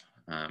off.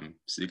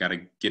 So you got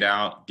to get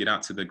out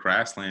to the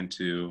grassland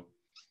to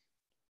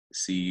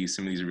see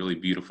some of these really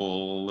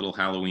beautiful little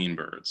Halloween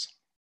birds.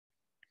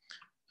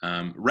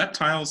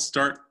 Reptiles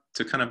start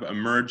to kind of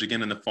emerge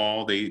again in the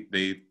fall.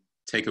 They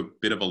take a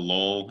bit of a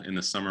lull in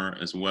the summer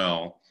as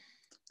well.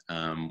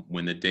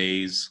 When the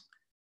days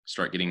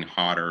start getting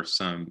hotter,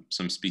 some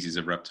species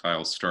of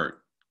reptiles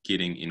start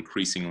getting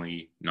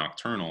increasingly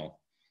nocturnal.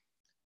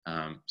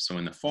 So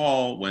in the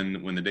fall,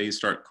 when the days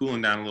start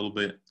cooling down a little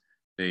bit,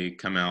 they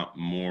come out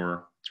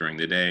more during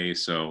the day.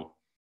 So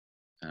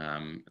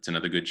it's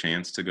another good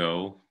chance to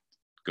go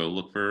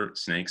look for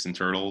snakes and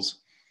turtles.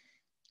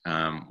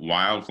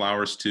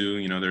 Wildflowers too,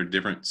 you know, there are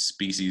different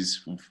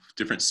species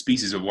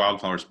of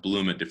wildflowers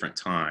bloom at different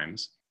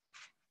times.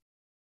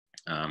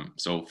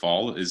 So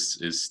fall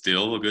is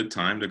still a good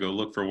time to go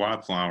look for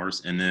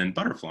wildflowers, and then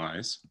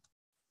butterflies.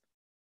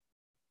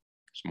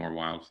 There's more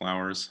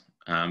wildflowers.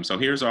 So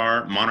here's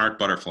our monarch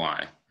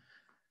butterfly.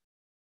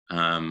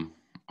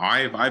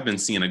 I've been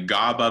seeing a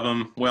gob of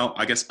them. Well,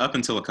 I guess up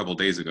until a couple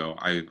days ago,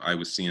 I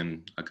was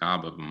seeing a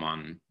gob of them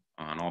on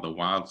all the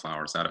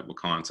wildflowers out at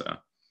Wakanta.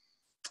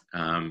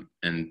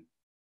 And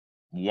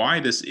why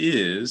this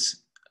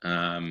is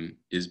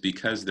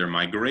because their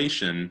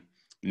migration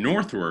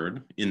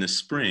northward in the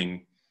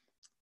spring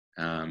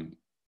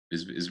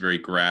is very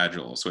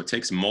gradual. So it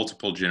takes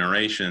multiple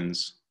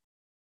generations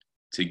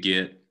to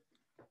get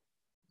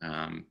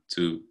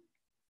to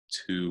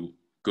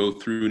go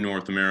through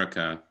North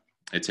America.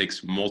 It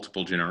takes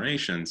multiple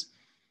generations.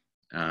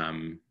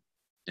 And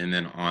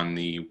then on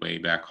the way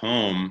back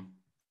home,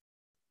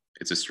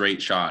 it's a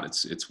straight shot.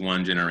 It's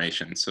one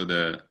generation. So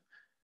the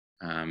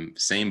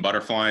same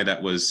butterfly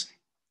that was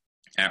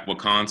at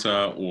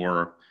Wakanta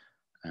or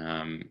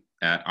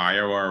at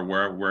Iowa or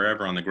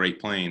wherever on the Great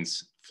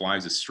Plains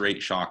flies a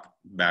straight shot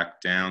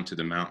back down to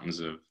the mountains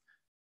of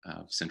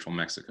central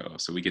Mexico.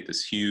 So we get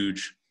this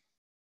huge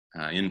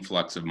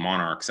influx of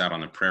monarchs out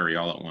on the prairie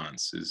all at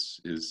once.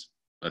 Is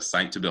a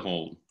sight to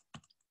behold.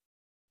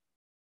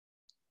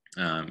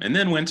 And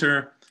then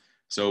winter.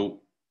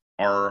 So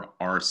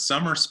our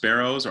summer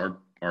sparrows are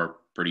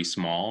pretty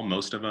small.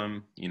 Most of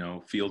them, you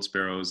know, field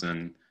sparrows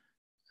and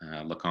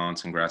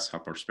lacons and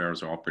grasshopper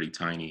sparrows are all pretty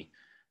tiny.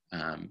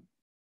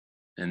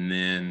 And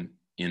then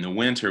in the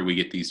winter, we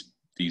get these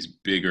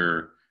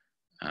bigger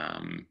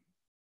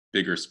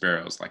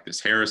sparrows, like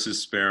this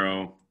Harris's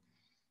sparrow.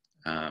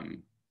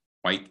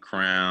 White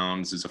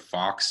crowns is a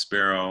fox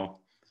sparrow.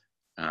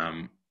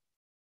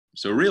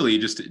 So really,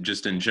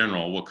 just in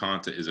general,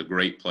 Wakanta is a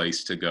great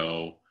place to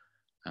go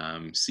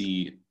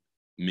see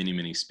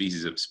many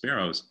species of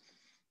sparrows,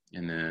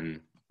 and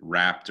then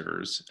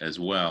raptors as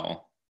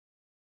well.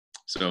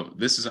 So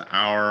this is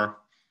our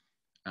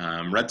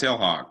red-tailed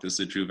hawk. This is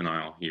a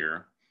juvenile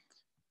here.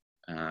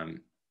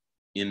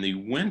 In the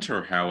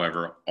winter,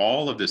 however,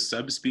 all of the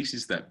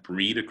subspecies that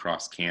breed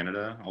across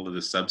Canada, all of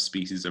the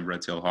subspecies of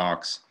red-tailed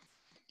hawks,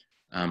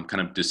 kind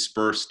of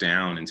disperse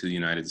down into the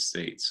United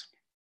States.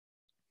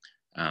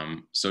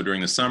 So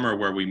during the summer,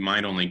 where we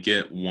might only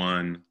get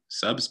one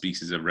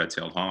subspecies of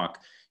red-tailed hawk,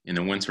 in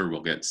the winter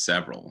we'll get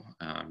several,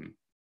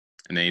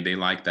 and they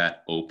like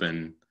that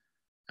open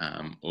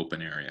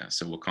area.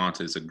 So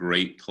Wakanta is a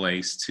great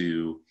place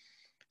to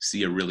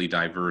see a really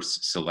diverse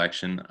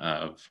selection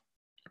of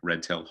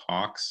red-tailed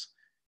hawks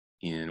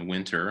in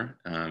winter,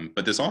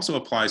 but this also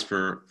applies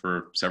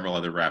for several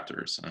other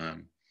raptors.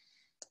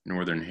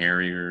 Northern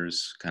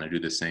harriers kind of do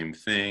the same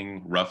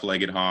thing.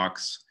 Rough-legged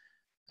hawks.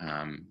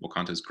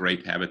 Wakanta is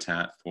great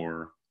habitat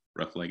for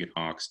rough-legged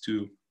hawks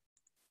too.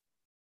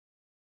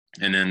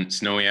 And then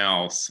snowy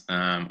owls.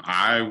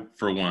 I,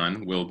 for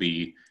one, will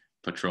be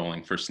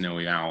patrolling for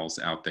snowy owls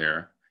out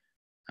there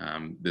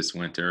this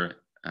winter.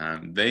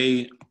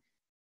 They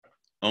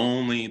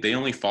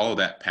only follow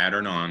that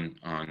pattern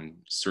on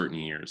certain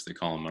years. They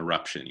call them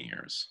eruption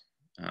years.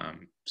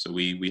 So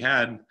we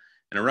had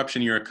an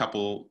eruption year a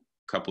couple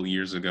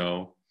years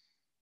ago.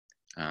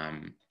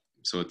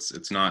 So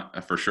it's not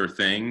a for sure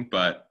thing,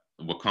 but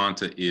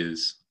Wakanta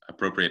is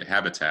appropriate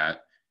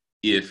habitat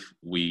if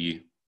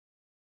we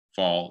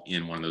fall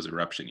in one of those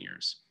eruption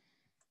years.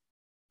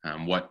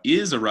 What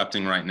is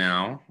erupting right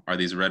now are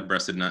these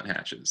red-breasted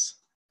nuthatches,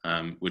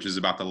 which is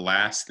about the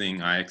last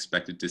thing I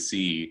expected to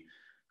see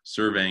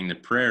surveying the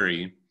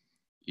prairie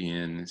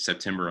in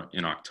September.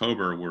 In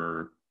October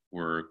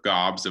were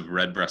gobs of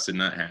red-breasted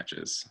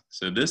nuthatches.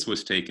 So this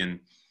was taken,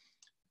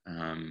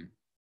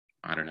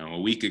 I don't know,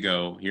 a week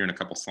ago. Here in a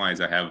couple slides,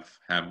 I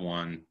have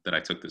one that I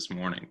took this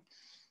morning.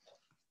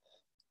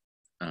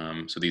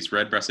 So these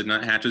red-breasted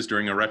nuthatches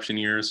during eruption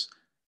years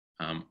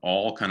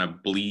all kind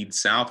of bleed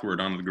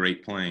southward onto the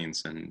Great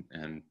Plains,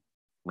 and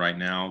right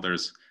now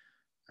there's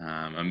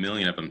a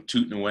million of them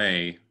tooting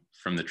away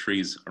from the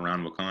trees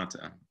around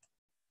Wakanta.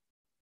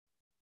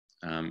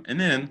 And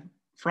then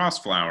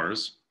frost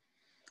flowers.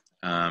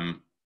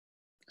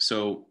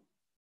 So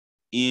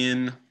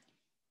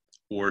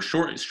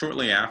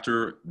shortly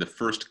after the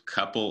first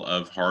couple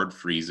of hard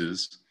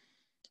freezes,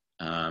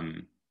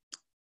 kind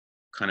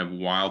of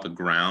while the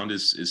ground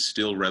is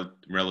still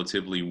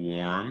relatively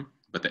warm,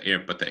 but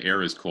the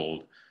air is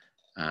cold,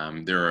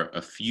 there are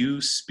a few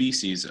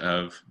species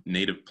of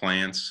native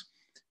plants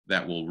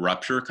that will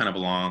rupture kind of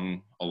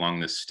along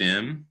the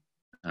stem.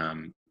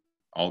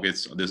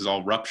 This is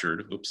all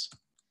ruptured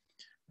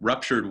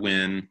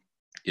when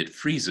it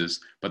freezes,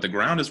 but the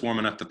ground is warm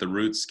enough that the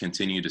roots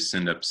continue to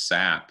send up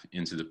sap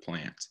into the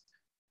plant.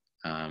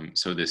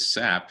 So this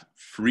sap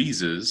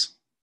freezes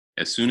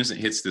as soon as it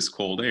hits this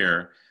cold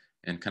air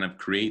and kind of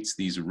creates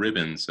these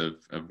ribbons of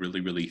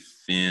really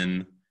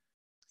thin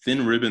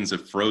ribbons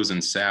of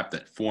frozen sap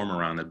that form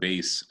around the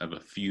base of a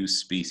few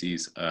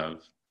species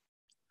of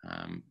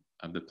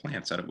the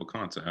plants out of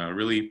Wakanta.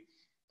 Really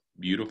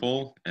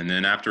beautiful. And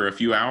then after a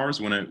few hours,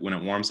 when it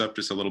warms up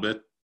just a little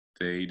bit,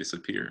 they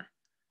disappear.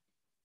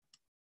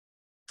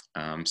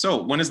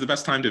 So when is the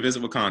best time to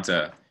visit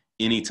Wakanta?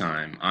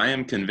 Anytime. I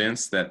am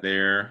convinced that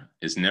there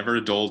is never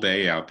a dull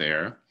day out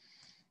there.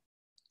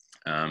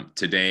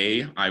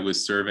 Today, I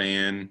was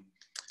surveying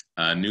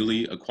a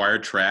newly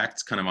acquired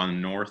tract kind of on the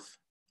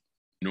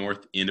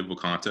north end of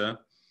Wakanta.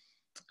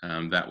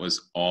 That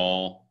was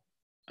all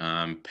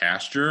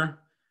pasture,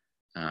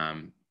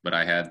 but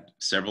I had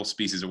several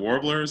species of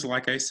warblers,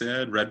 like I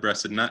said,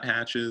 red-breasted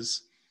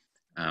nuthatches.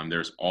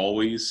 There's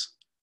always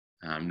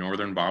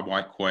northern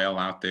bobwhite quail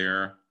out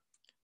there,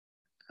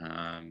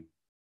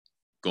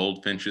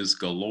 goldfinches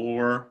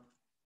galore.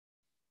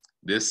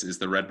 This is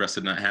the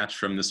red-breasted nuthatch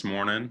from this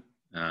morning.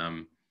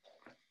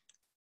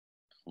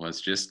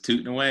 Was just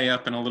tooting away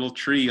up in a little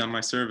tree on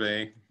my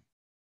survey.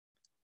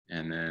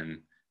 And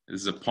then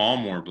this is a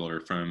palm warbler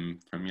from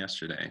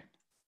yesterday.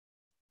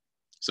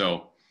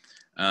 So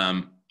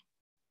I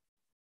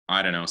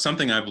don't know,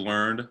 something I've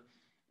learned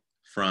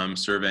from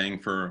surveying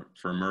for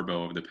MRBO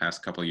over the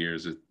past couple of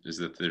years is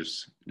that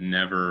there's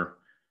never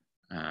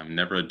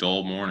a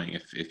dull morning.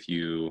 If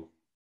you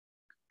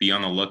be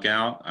on the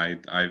lookout,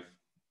 I've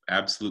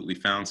absolutely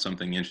found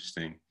something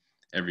interesting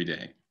every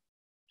day.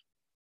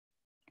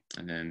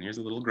 And then here's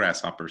a little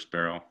grasshopper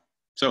sparrow.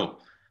 So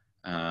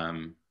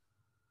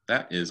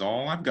that is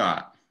all I've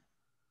got.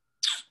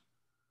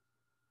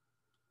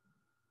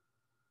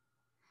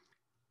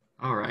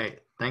 All right.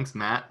 Thanks,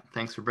 Matt.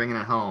 Thanks for bringing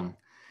it home.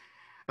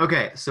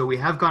 Okay, so we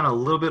have gone a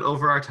little bit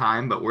over our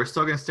time, but we're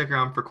still going to stick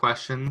around for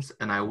questions.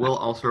 And I will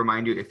also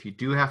remind you, if you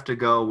do have to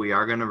go, we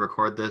are going to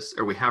record this,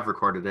 or we have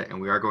recorded it,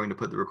 and we are going to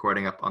put the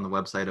recording up on the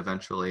website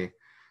eventually,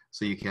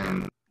 so you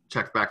can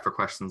check back for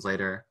questions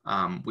later.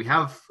 We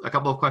have a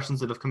couple of questions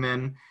that have come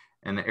in,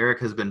 and Eric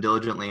has been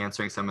diligently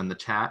answering some in the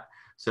chat.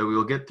 So we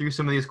will get through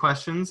some of these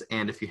questions,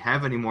 and if you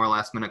have any more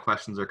last-minute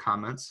questions or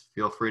comments,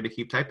 feel free to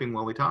keep typing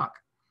while we talk.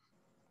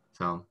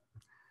 So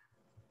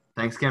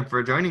thanks again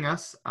for joining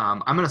us.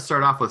 I'm going to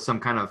start off with some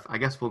kind of, I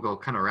guess we'll go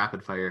kind of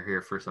rapid fire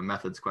here for some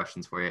methods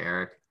questions for you,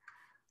 Eric.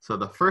 So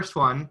the first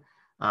one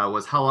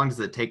was, how long does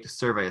it take to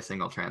survey a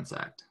single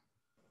transect?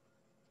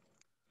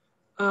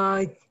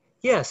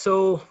 Yeah,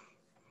 so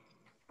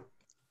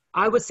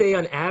I would say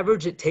on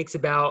average it takes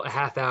about a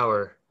half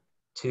hour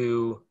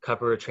to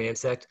cover a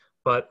transect,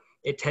 but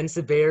it tends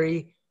to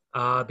vary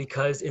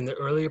because in the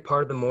earlier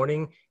part of the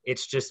morning,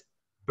 it's just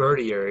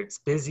birdier. It's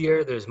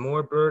busier, there's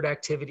more bird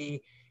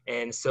activity,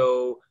 and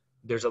so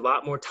there's a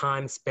lot more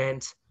time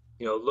spent,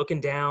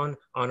 looking down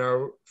on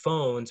our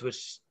phones,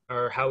 which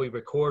are how we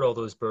record all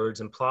those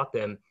birds and plot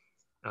them.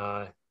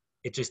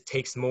 It just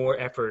takes more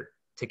effort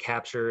to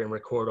capture and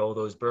record all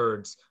those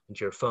birds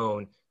into your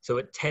phone. So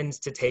it tends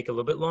to take a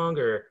little bit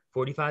longer,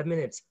 45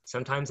 minutes,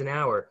 sometimes an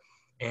hour.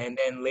 And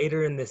then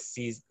later in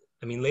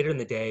later in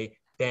the day,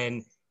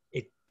 then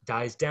it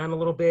dies down a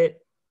little bit.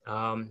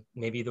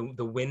 Maybe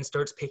the wind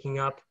starts picking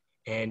up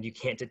and you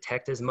can't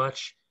detect as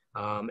much.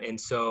 And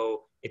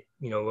so it,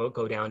 will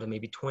go down to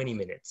maybe 20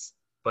 minutes,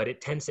 but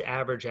it tends to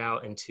average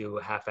out into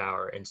a half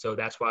hour. And so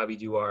that's why we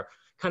do our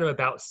kind of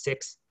about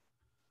 6,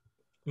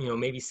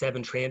 maybe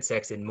 7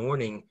 transects in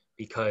morning,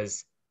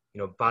 because,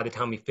 by the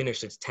time we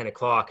finish, it's 10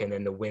 o'clock and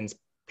then the winds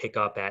pick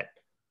up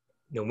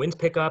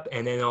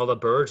and then all the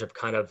birds have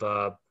kind of,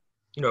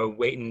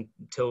 waiting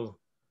until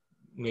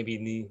maybe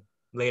in the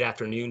late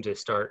afternoon to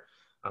start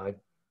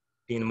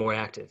being more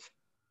active.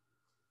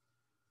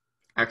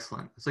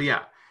 Excellent. So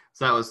yeah,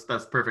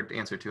 that's perfect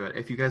answer to it.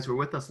 If you guys were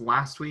with us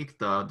last week,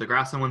 the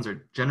grassland ones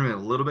are generally a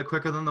little bit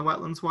quicker than the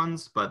wetlands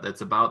ones, but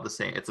it's about the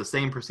same. It's the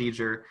same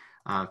procedure.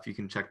 If you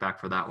can check back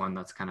for that one,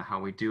 that's kind of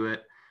how we do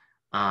it.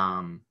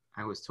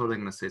 I was totally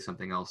going to say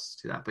something else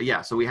to that, but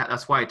yeah, so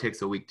that's why it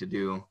takes a week to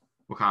do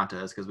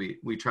Wakanta, is because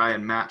we try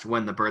and match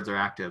when the birds are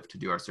active to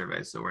do our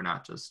surveys, so we're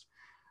not just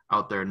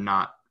out there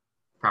not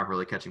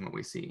properly catching what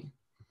we see.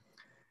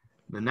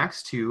 The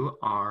next 2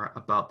 are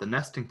about the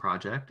nesting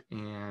project.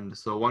 And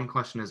so one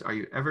question is, are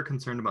you ever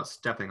concerned about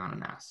stepping on a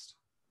nest?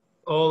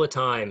 All the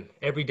time,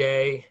 every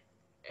day,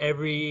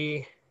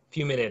 every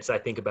few minutes, I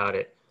think about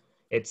it.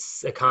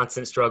 It's a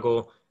constant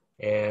struggle.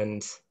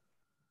 And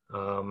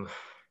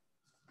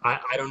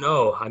I don't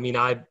know. I mean,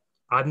 I've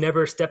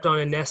never stepped on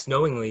a nest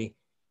knowingly,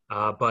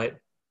 but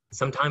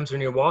sometimes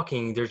when you're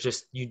walking, there's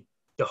just the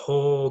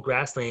whole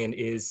grassland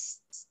is,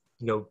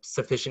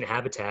 sufficient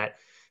habitat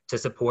to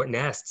support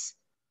nests.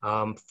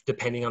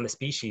 Depending on the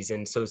species.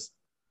 And so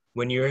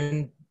when you're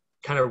in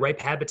kind of ripe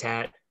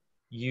habitat,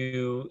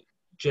 you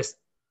just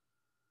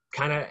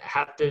kind of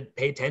have to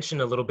pay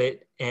attention a little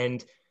bit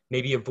and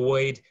maybe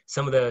avoid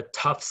some of the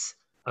tufts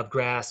of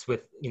grass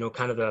with,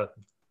 kind of the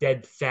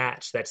dead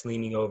thatch that's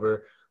leaning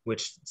over,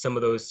 which some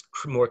of those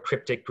more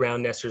cryptic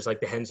ground nesters like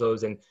the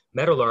henslows and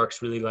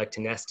meadowlarks really like to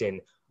nest in.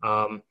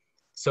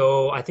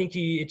 So I think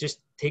it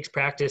just takes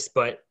practice,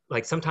 but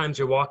like sometimes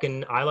you're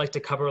walking, I like to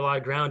cover a lot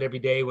of ground every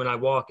day when I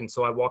walk. And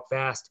so I walk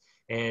fast,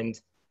 and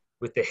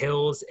with the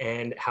hills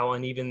and how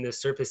uneven the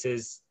surface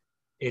is,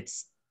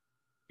 it's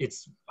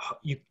it's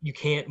you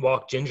can't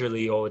walk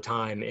gingerly all the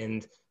time,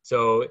 and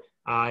so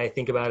I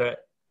think about it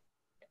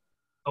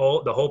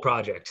the whole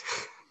project.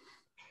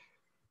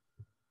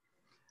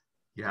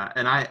 Yeah,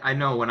 and I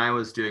know when I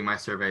was doing my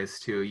surveys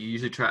too, you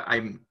usually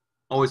I'm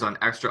always on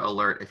extra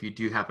alert if you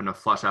do happen to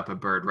flush up a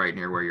bird right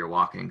near where you're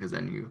walking, because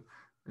then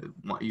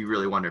you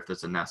really wonder if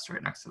there's a nest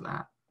right next to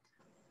that.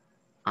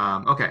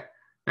 Okay,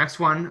 next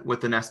one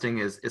with the nesting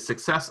is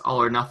success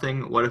all or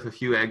nothing? What if a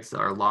few eggs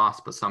are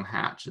lost but some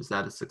hatch? Is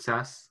that a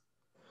success?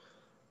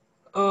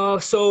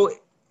 So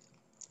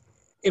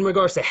in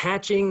regards to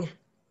hatching,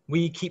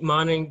 we keep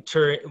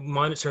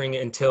monitoring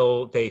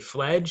until they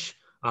fledge.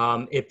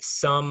 If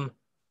some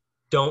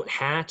don't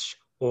hatch,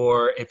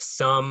 or if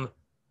some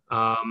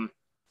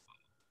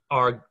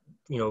are,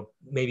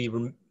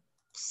 maybe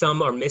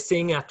some are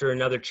missing after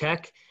another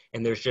check,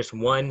 and there's just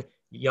one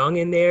young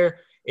in there,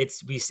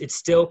 it's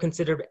still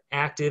considered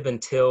active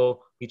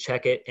until we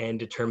check it and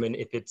determine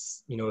if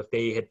it's, if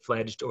they had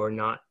fledged or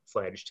not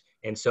fledged.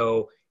 And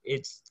so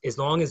it's, as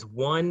long as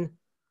one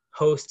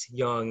host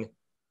young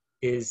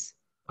is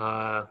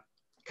kind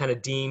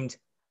of deemed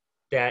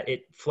that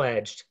it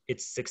fledged,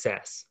 it's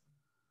success.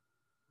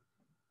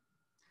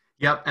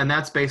 Yep, and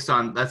that's based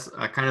on, that's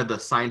kind of the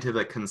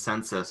scientific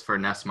consensus for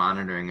nest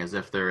monitoring, is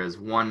if there is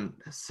one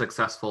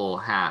successful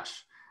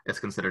hatch,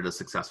 it's considered a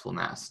successful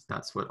nest.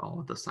 That's what all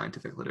of the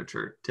scientific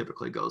literature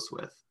typically goes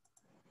with.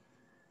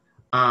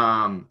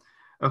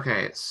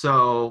 Okay,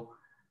 so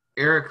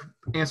Eric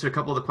answered a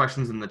couple of the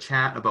questions in the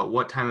chat about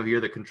what time of year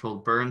the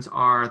controlled burns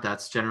are.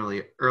 That's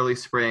generally early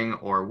spring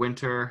or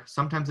winter.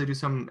 Sometimes they do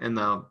some in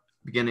the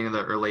beginning of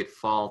the or late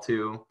fall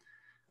too.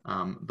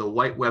 The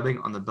white webbing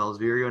on the Bell's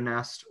vireo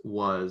nest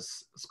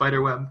was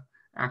spider web,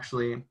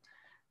 actually.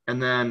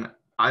 And then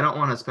I don't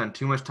want to spend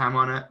too much time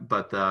on it,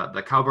 but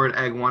the cowbird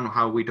egg one,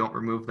 how we don't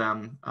remove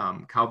them.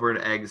 Cowbird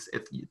eggs,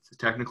 it's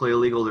technically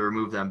illegal to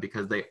remove them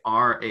because they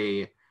are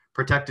a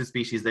protected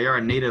species. They are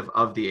a native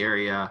of the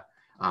area.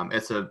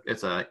 It's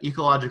a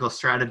ecological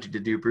strategy to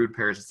do brood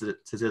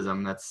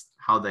parasitism. That's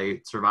how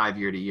they survive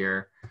year to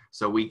year.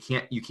 So you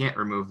can't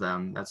remove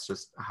them. That's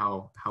just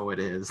how it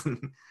is.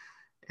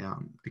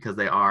 Because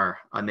they are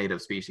a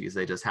native species.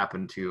 They just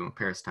happen to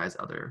parasitize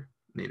other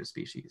native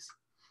species.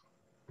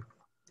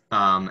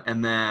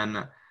 And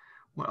then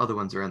what other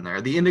ones are in there?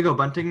 The indigo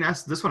bunting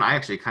nest. This one I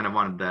actually kind of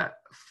wanted to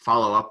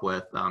follow up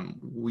with.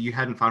 You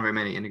hadn't found very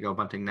many indigo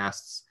bunting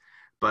nests,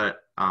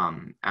 but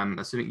I'm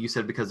assuming you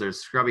said because there's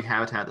scrubby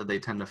habitat that they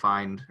tend to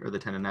find, or they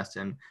tend to nest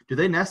in. Do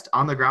they nest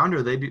on the ground,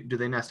 or do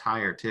they nest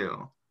higher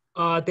too?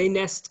 They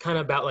nest kind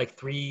of about like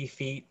 3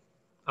 feet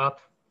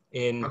up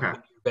in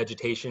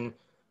vegetation.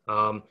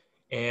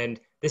 And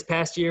this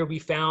past year we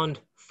found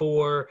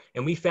 4,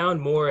 and we found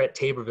more at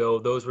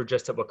Taborville. Those were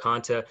just at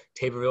Wakanta.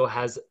 Taborville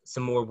has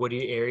some more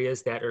woody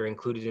areas that are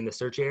included in the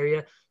search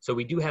area. So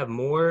we do have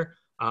more,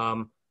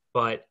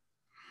 but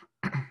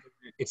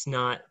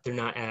they're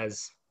not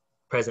as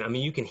present. I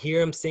mean, you can hear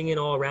them singing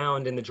all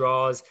around in the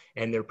draws,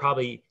 and they're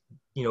probably,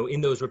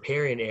 in those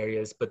riparian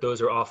areas, but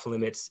those are off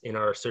limits in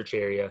our search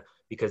area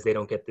because they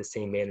don't get the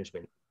same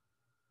management.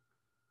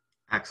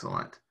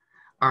 Excellent.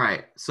 All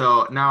right,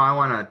 so now I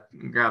want to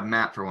grab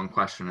Matt for one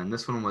question, and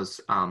this one was,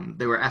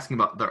 they were asking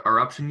about the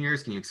eruption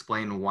years. Can you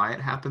explain why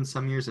it happens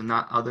some years and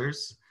not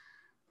others?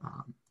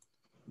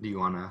 Do you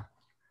want to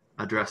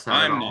address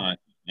that at all?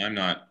 I'm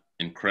not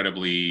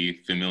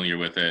incredibly familiar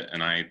with it,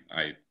 and I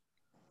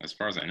as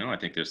far as I know, I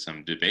think there's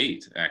some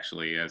debate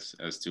actually as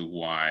to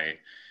why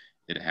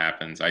it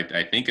happens.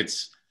 I think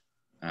it's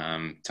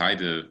tied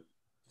to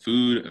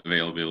food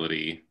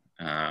availability.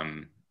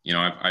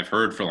 I've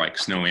heard for like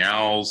snowy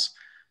owls,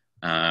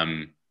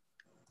 after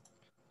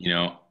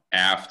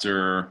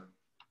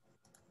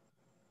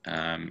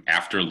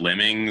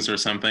lemmings or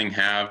something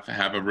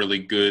have a really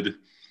good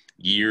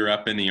year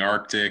up in the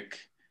Arctic,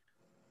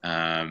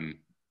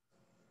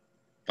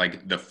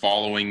 like the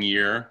following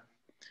year,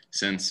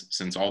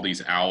 since all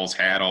these owls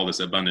had all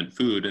this abundant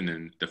food, and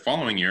then the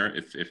following year,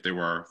 if there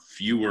were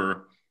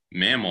fewer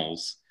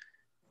mammals,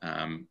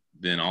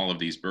 then all of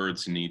these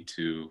birds need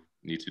to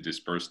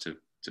disperse to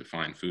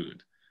find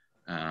food.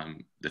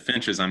 The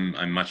finches,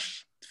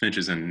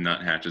 finches and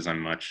nuthatches, I'm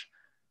much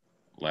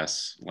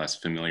less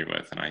familiar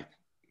with, and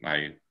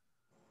I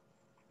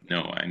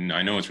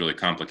know it's really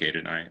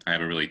complicated. I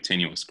have a really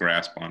tenuous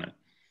grasp on it.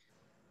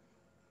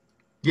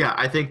 Yeah,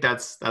 I think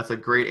that's a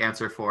great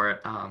answer for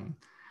it.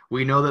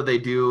 We know that they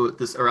do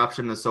this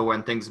eruption, and so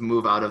when things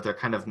move out of their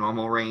kind of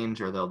normal range,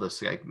 or they'll just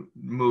like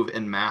move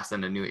en masse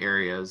into new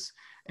areas.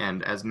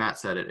 And as Matt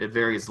said, it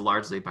varies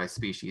largely by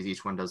species.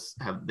 Each one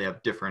they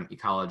have different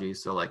ecologies.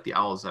 So like the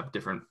owls have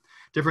different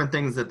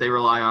things that they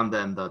rely on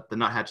than the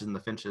nuthatches and the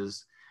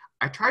finches.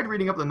 I tried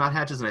reading up the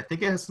nuthatches, and I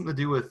think it has something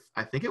to do with,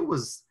 I think it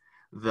was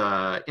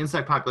the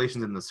insect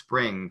populations in the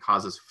spring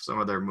causes some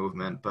of their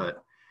movement,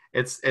 but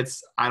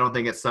I don't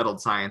think it's settled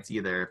science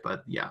either.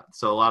 But yeah,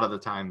 so a lot of the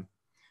time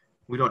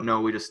we don't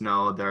know. We just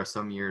know there are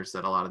some years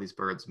that a lot of these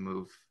birds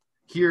move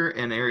here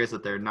in areas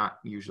that they're not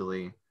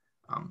usually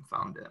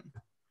found in.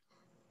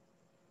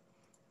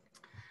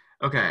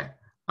 Okay.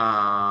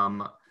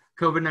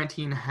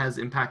 COVID-19 has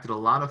impacted a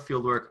lot of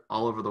fieldwork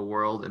all over the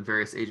world, and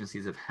various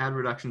agencies have had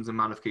reductions and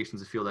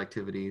modifications of field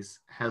activities.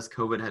 Has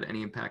COVID had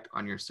any impact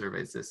on your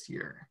surveys this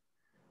year?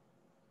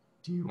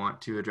 Do you want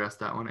to address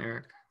that one,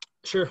 Eric?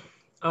 Sure.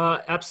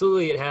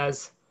 Absolutely, it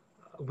has.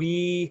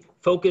 We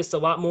focused a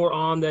lot more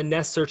on the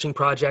nest searching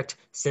project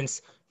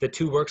since the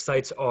two work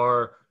sites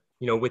are,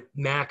 with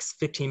max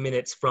 15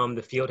 minutes from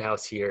the field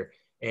house here.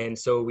 And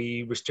so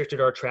we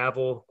restricted our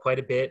travel quite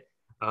a bit.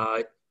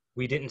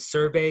 We didn't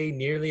survey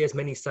nearly as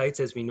many sites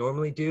as we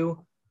normally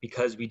do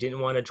because we didn't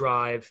want to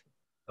drive,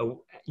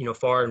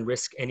 far and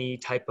risk any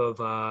type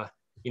of,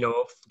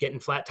 getting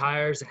flat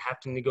tires and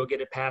having to go get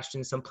it patched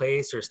in some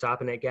place or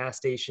stopping at gas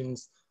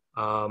stations.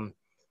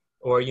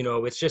 Or,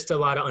 it's just a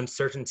lot of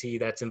uncertainty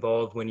that's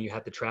involved when you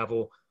have to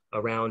travel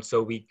around.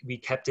 So we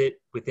kept it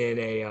within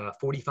a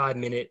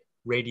 45-minute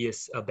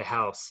radius of the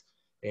house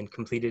and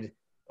completed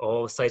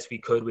all the sites we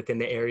could within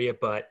the area.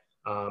 But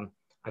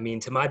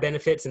to my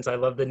benefit, since I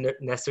love the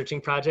nest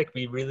searching project,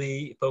 we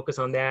really focus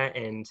on that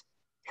and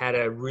had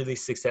a really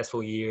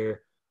successful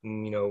year,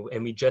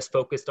 and we just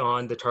focused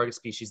on the target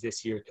species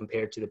this year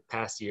compared to the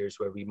past years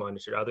where we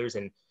monitored others.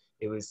 And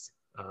it was,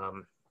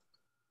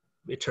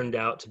 it turned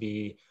out to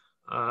be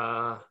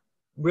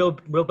real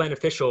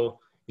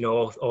beneficial,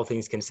 all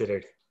things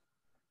considered.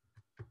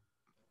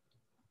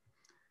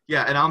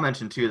 Yeah, and I'll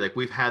mention too, like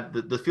we've had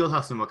the field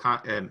house in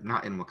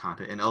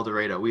in El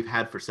Dorado, we've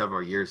had for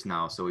several years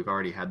now. So we've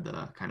already had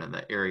the kind of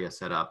the area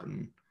set up,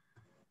 and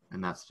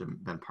that's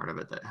been part of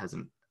it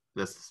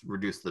that's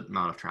reduced the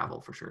amount of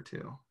travel for sure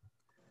too.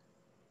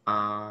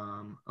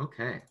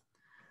 Okay.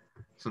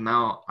 So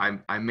now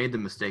I made the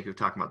mistake of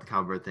talking about the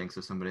cowbird thing.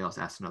 So somebody else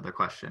asked another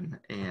question,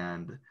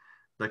 and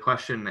the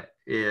question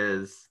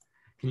is,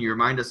 can you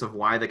remind us of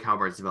why the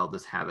cowbirds developed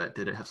this habit?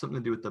 Did it have something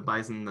to do with the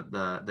bison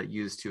that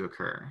used to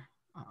occur?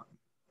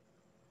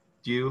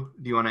 Do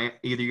you want to,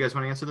 either you guys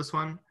want to answer this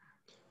one,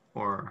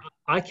 or?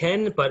 I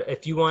can, but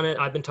if you want to,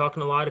 I've been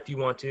talking a lot if you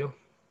want to.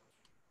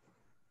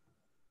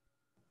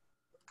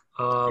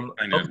 I'm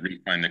trying to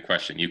refine the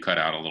question. You cut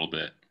out a little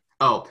bit.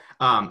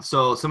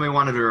 So somebody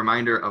wanted a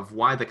reminder of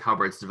why the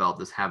cowbirds developed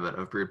this habit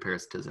of brood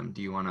parasitism.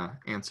 Do you want to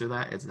answer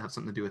that? Does it have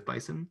something to do with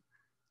bison?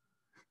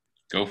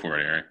 Go for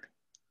it,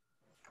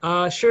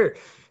 Eric. Sure.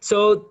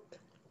 So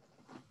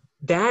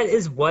that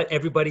is what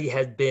everybody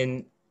has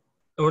been,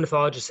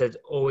 ornithologists has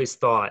always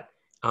thought.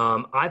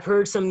 I've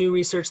heard some new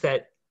research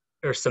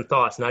or some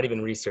thoughts, not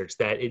even research,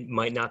 that it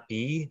might not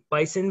be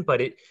bison, but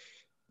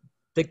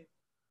the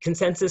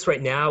consensus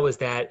right now is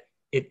that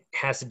it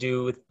has to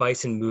do with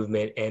bison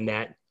movement, and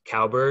that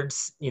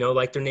cowbirds,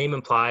 like their name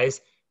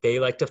implies, they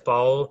like to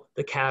follow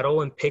the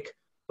cattle and pick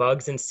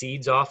bugs and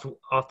seeds off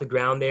the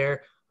ground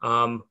there,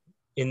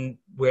 in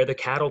where the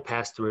cattle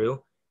pass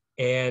through.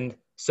 And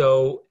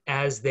so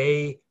as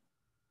they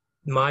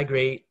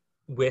migrate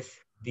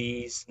with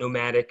these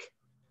nomadic,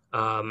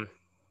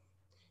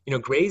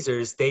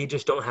 grazers, they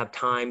just don't have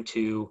time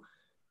to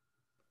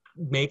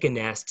make a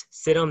nest,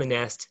 sit on the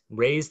nest,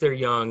 raise their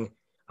young,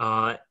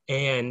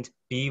 and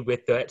be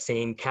with that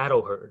same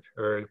cattle herd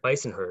or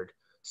bison herd.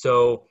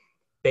 So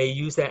they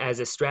use that as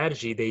a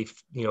strategy. They,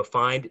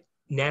 find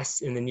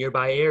nests in the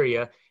nearby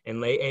area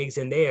and lay eggs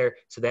in there,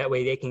 so that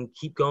way they can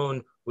keep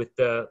going with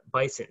the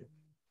bison.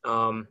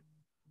 The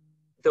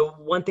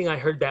one thing I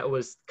heard that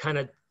was kind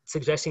of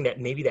suggesting that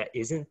maybe that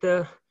isn't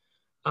the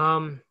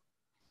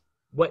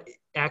what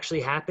actually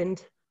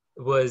happened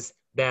was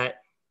that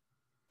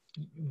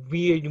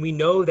we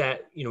know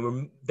that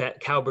that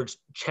cowbirds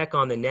check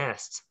on the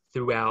nest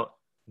throughout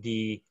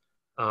the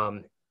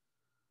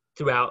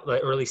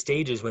early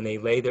stages. When they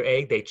lay their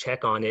egg, they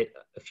check on it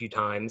a few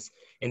times.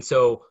 And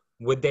so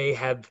would this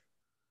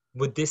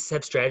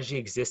have strategy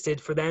existed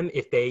for them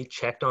if they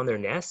checked on their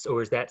nest?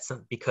 Or is that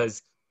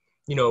because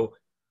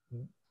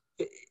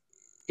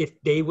if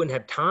they wouldn't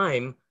have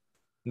time,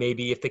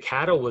 maybe if the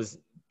cattle was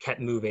kept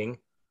moving,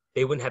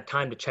 they wouldn't have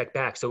time to check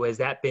back. So has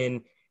that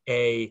been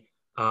a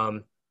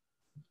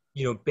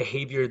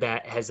behavior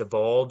that has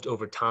evolved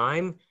over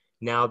time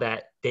now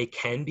that they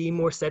can be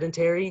more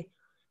sedentary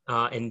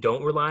and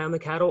don't rely on the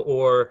cattle?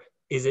 Or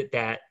is it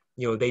that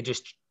they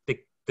just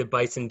the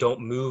bison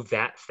don't move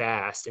that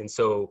fast, and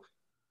so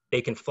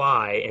they can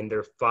fly, and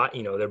they're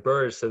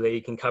birds, so they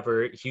can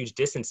cover huge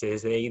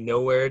distances, and they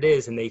know where it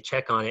is, and they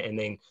check on it, and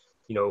then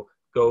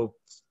go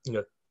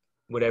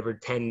whatever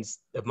tens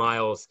of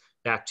miles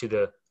back to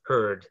the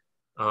herd.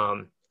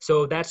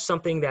 So that's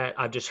something that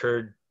I've just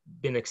heard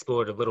been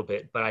explored a little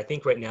bit, but I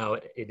think right now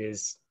it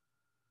is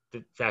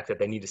the fact that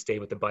they need to stay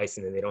with the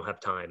bison and they don't have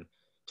time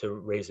to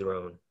raise their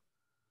own.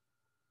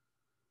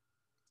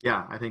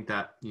 Yeah, I think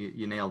that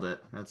you nailed it.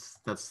 That's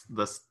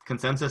the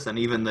consensus, and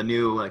even the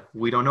new,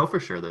 we don't know for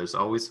sure. There's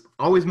always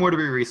more to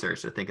be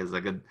researched, I think, is a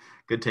good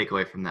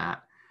takeaway from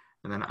that.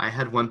 And then I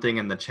had one thing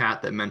in the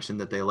chat that mentioned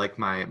that they like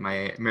my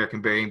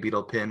American burying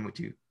beetle pin, which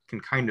you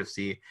can kind of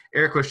see.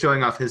 Eric was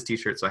showing off his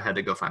t-shirt, so I had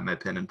to go find my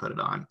pin and put it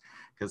on,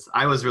 because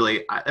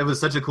it was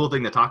such a cool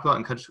thing to talk about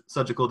and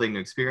such a cool thing to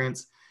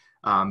experience.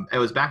 It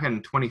was back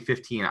in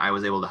 2015, I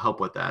was able to help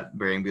with that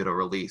Bering Beetle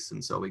release.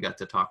 And so we got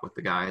to talk with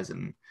the guys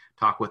and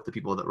talk with the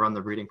people that run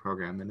the breeding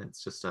program. And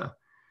it's just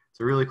it's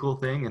a really cool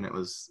thing. And it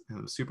was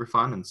super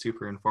fun and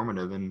super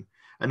informative and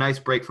a nice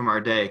break from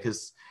our day.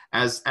 Because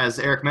as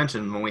Eric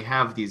mentioned, when we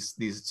have these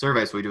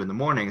surveys we do in the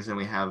mornings and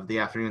we have the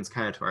afternoons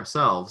kind of to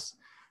ourselves,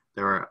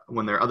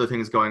 when there are other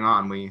things going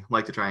on, we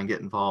like to try and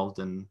get involved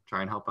and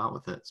try and help out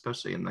with it,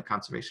 especially in the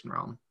conservation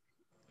realm.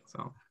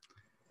 So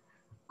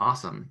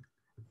awesome.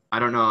 I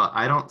don't know.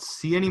 I don't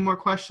see any more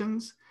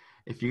questions.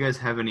 If you guys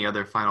have any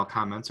other final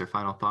comments or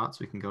final thoughts,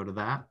 we can go to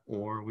that,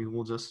 or we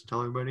will just tell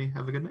everybody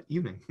have a good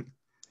evening.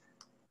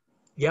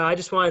 Yeah, I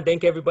just want to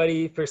thank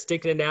everybody for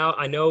sticking it out.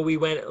 I know we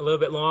went a little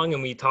bit long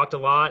and we talked a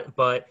lot,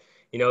 but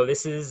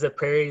this is a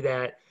prairie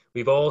that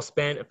we've all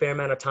spent a fair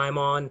amount of time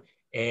on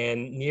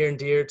and near and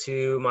dear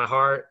to my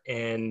heart.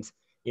 And,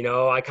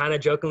 I kind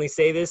of jokingly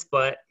say this,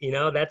 but,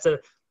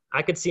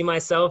 I could see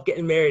myself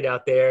getting married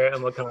out there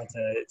in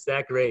Wakanta. It's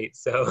that great.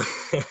 So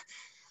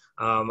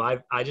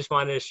I just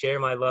wanted to share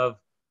my love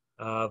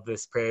of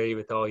this prairie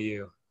with all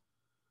you.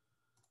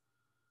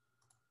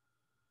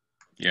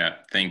 Yeah,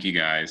 thank you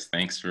guys.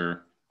 Thanks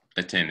for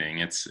attending.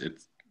 It's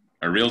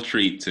a real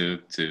treat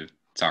to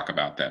talk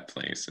about that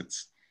place.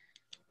 It's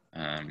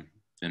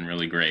been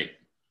really great.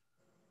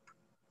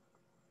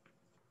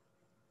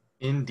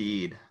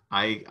 Indeed.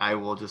 I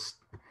will just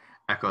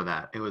echo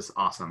that. It was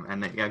awesome.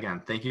 And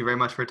again, thank you very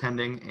much for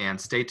attending, and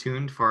stay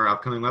tuned for our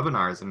upcoming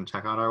webinars and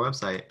check out our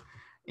website,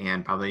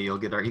 and probably you'll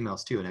get our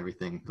emails too and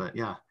everything. But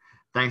yeah,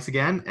 thanks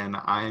again. And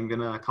I'm going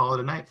to call it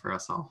a night for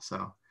us all.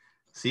 So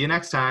see you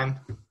next time.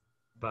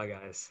 Bye,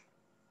 guys.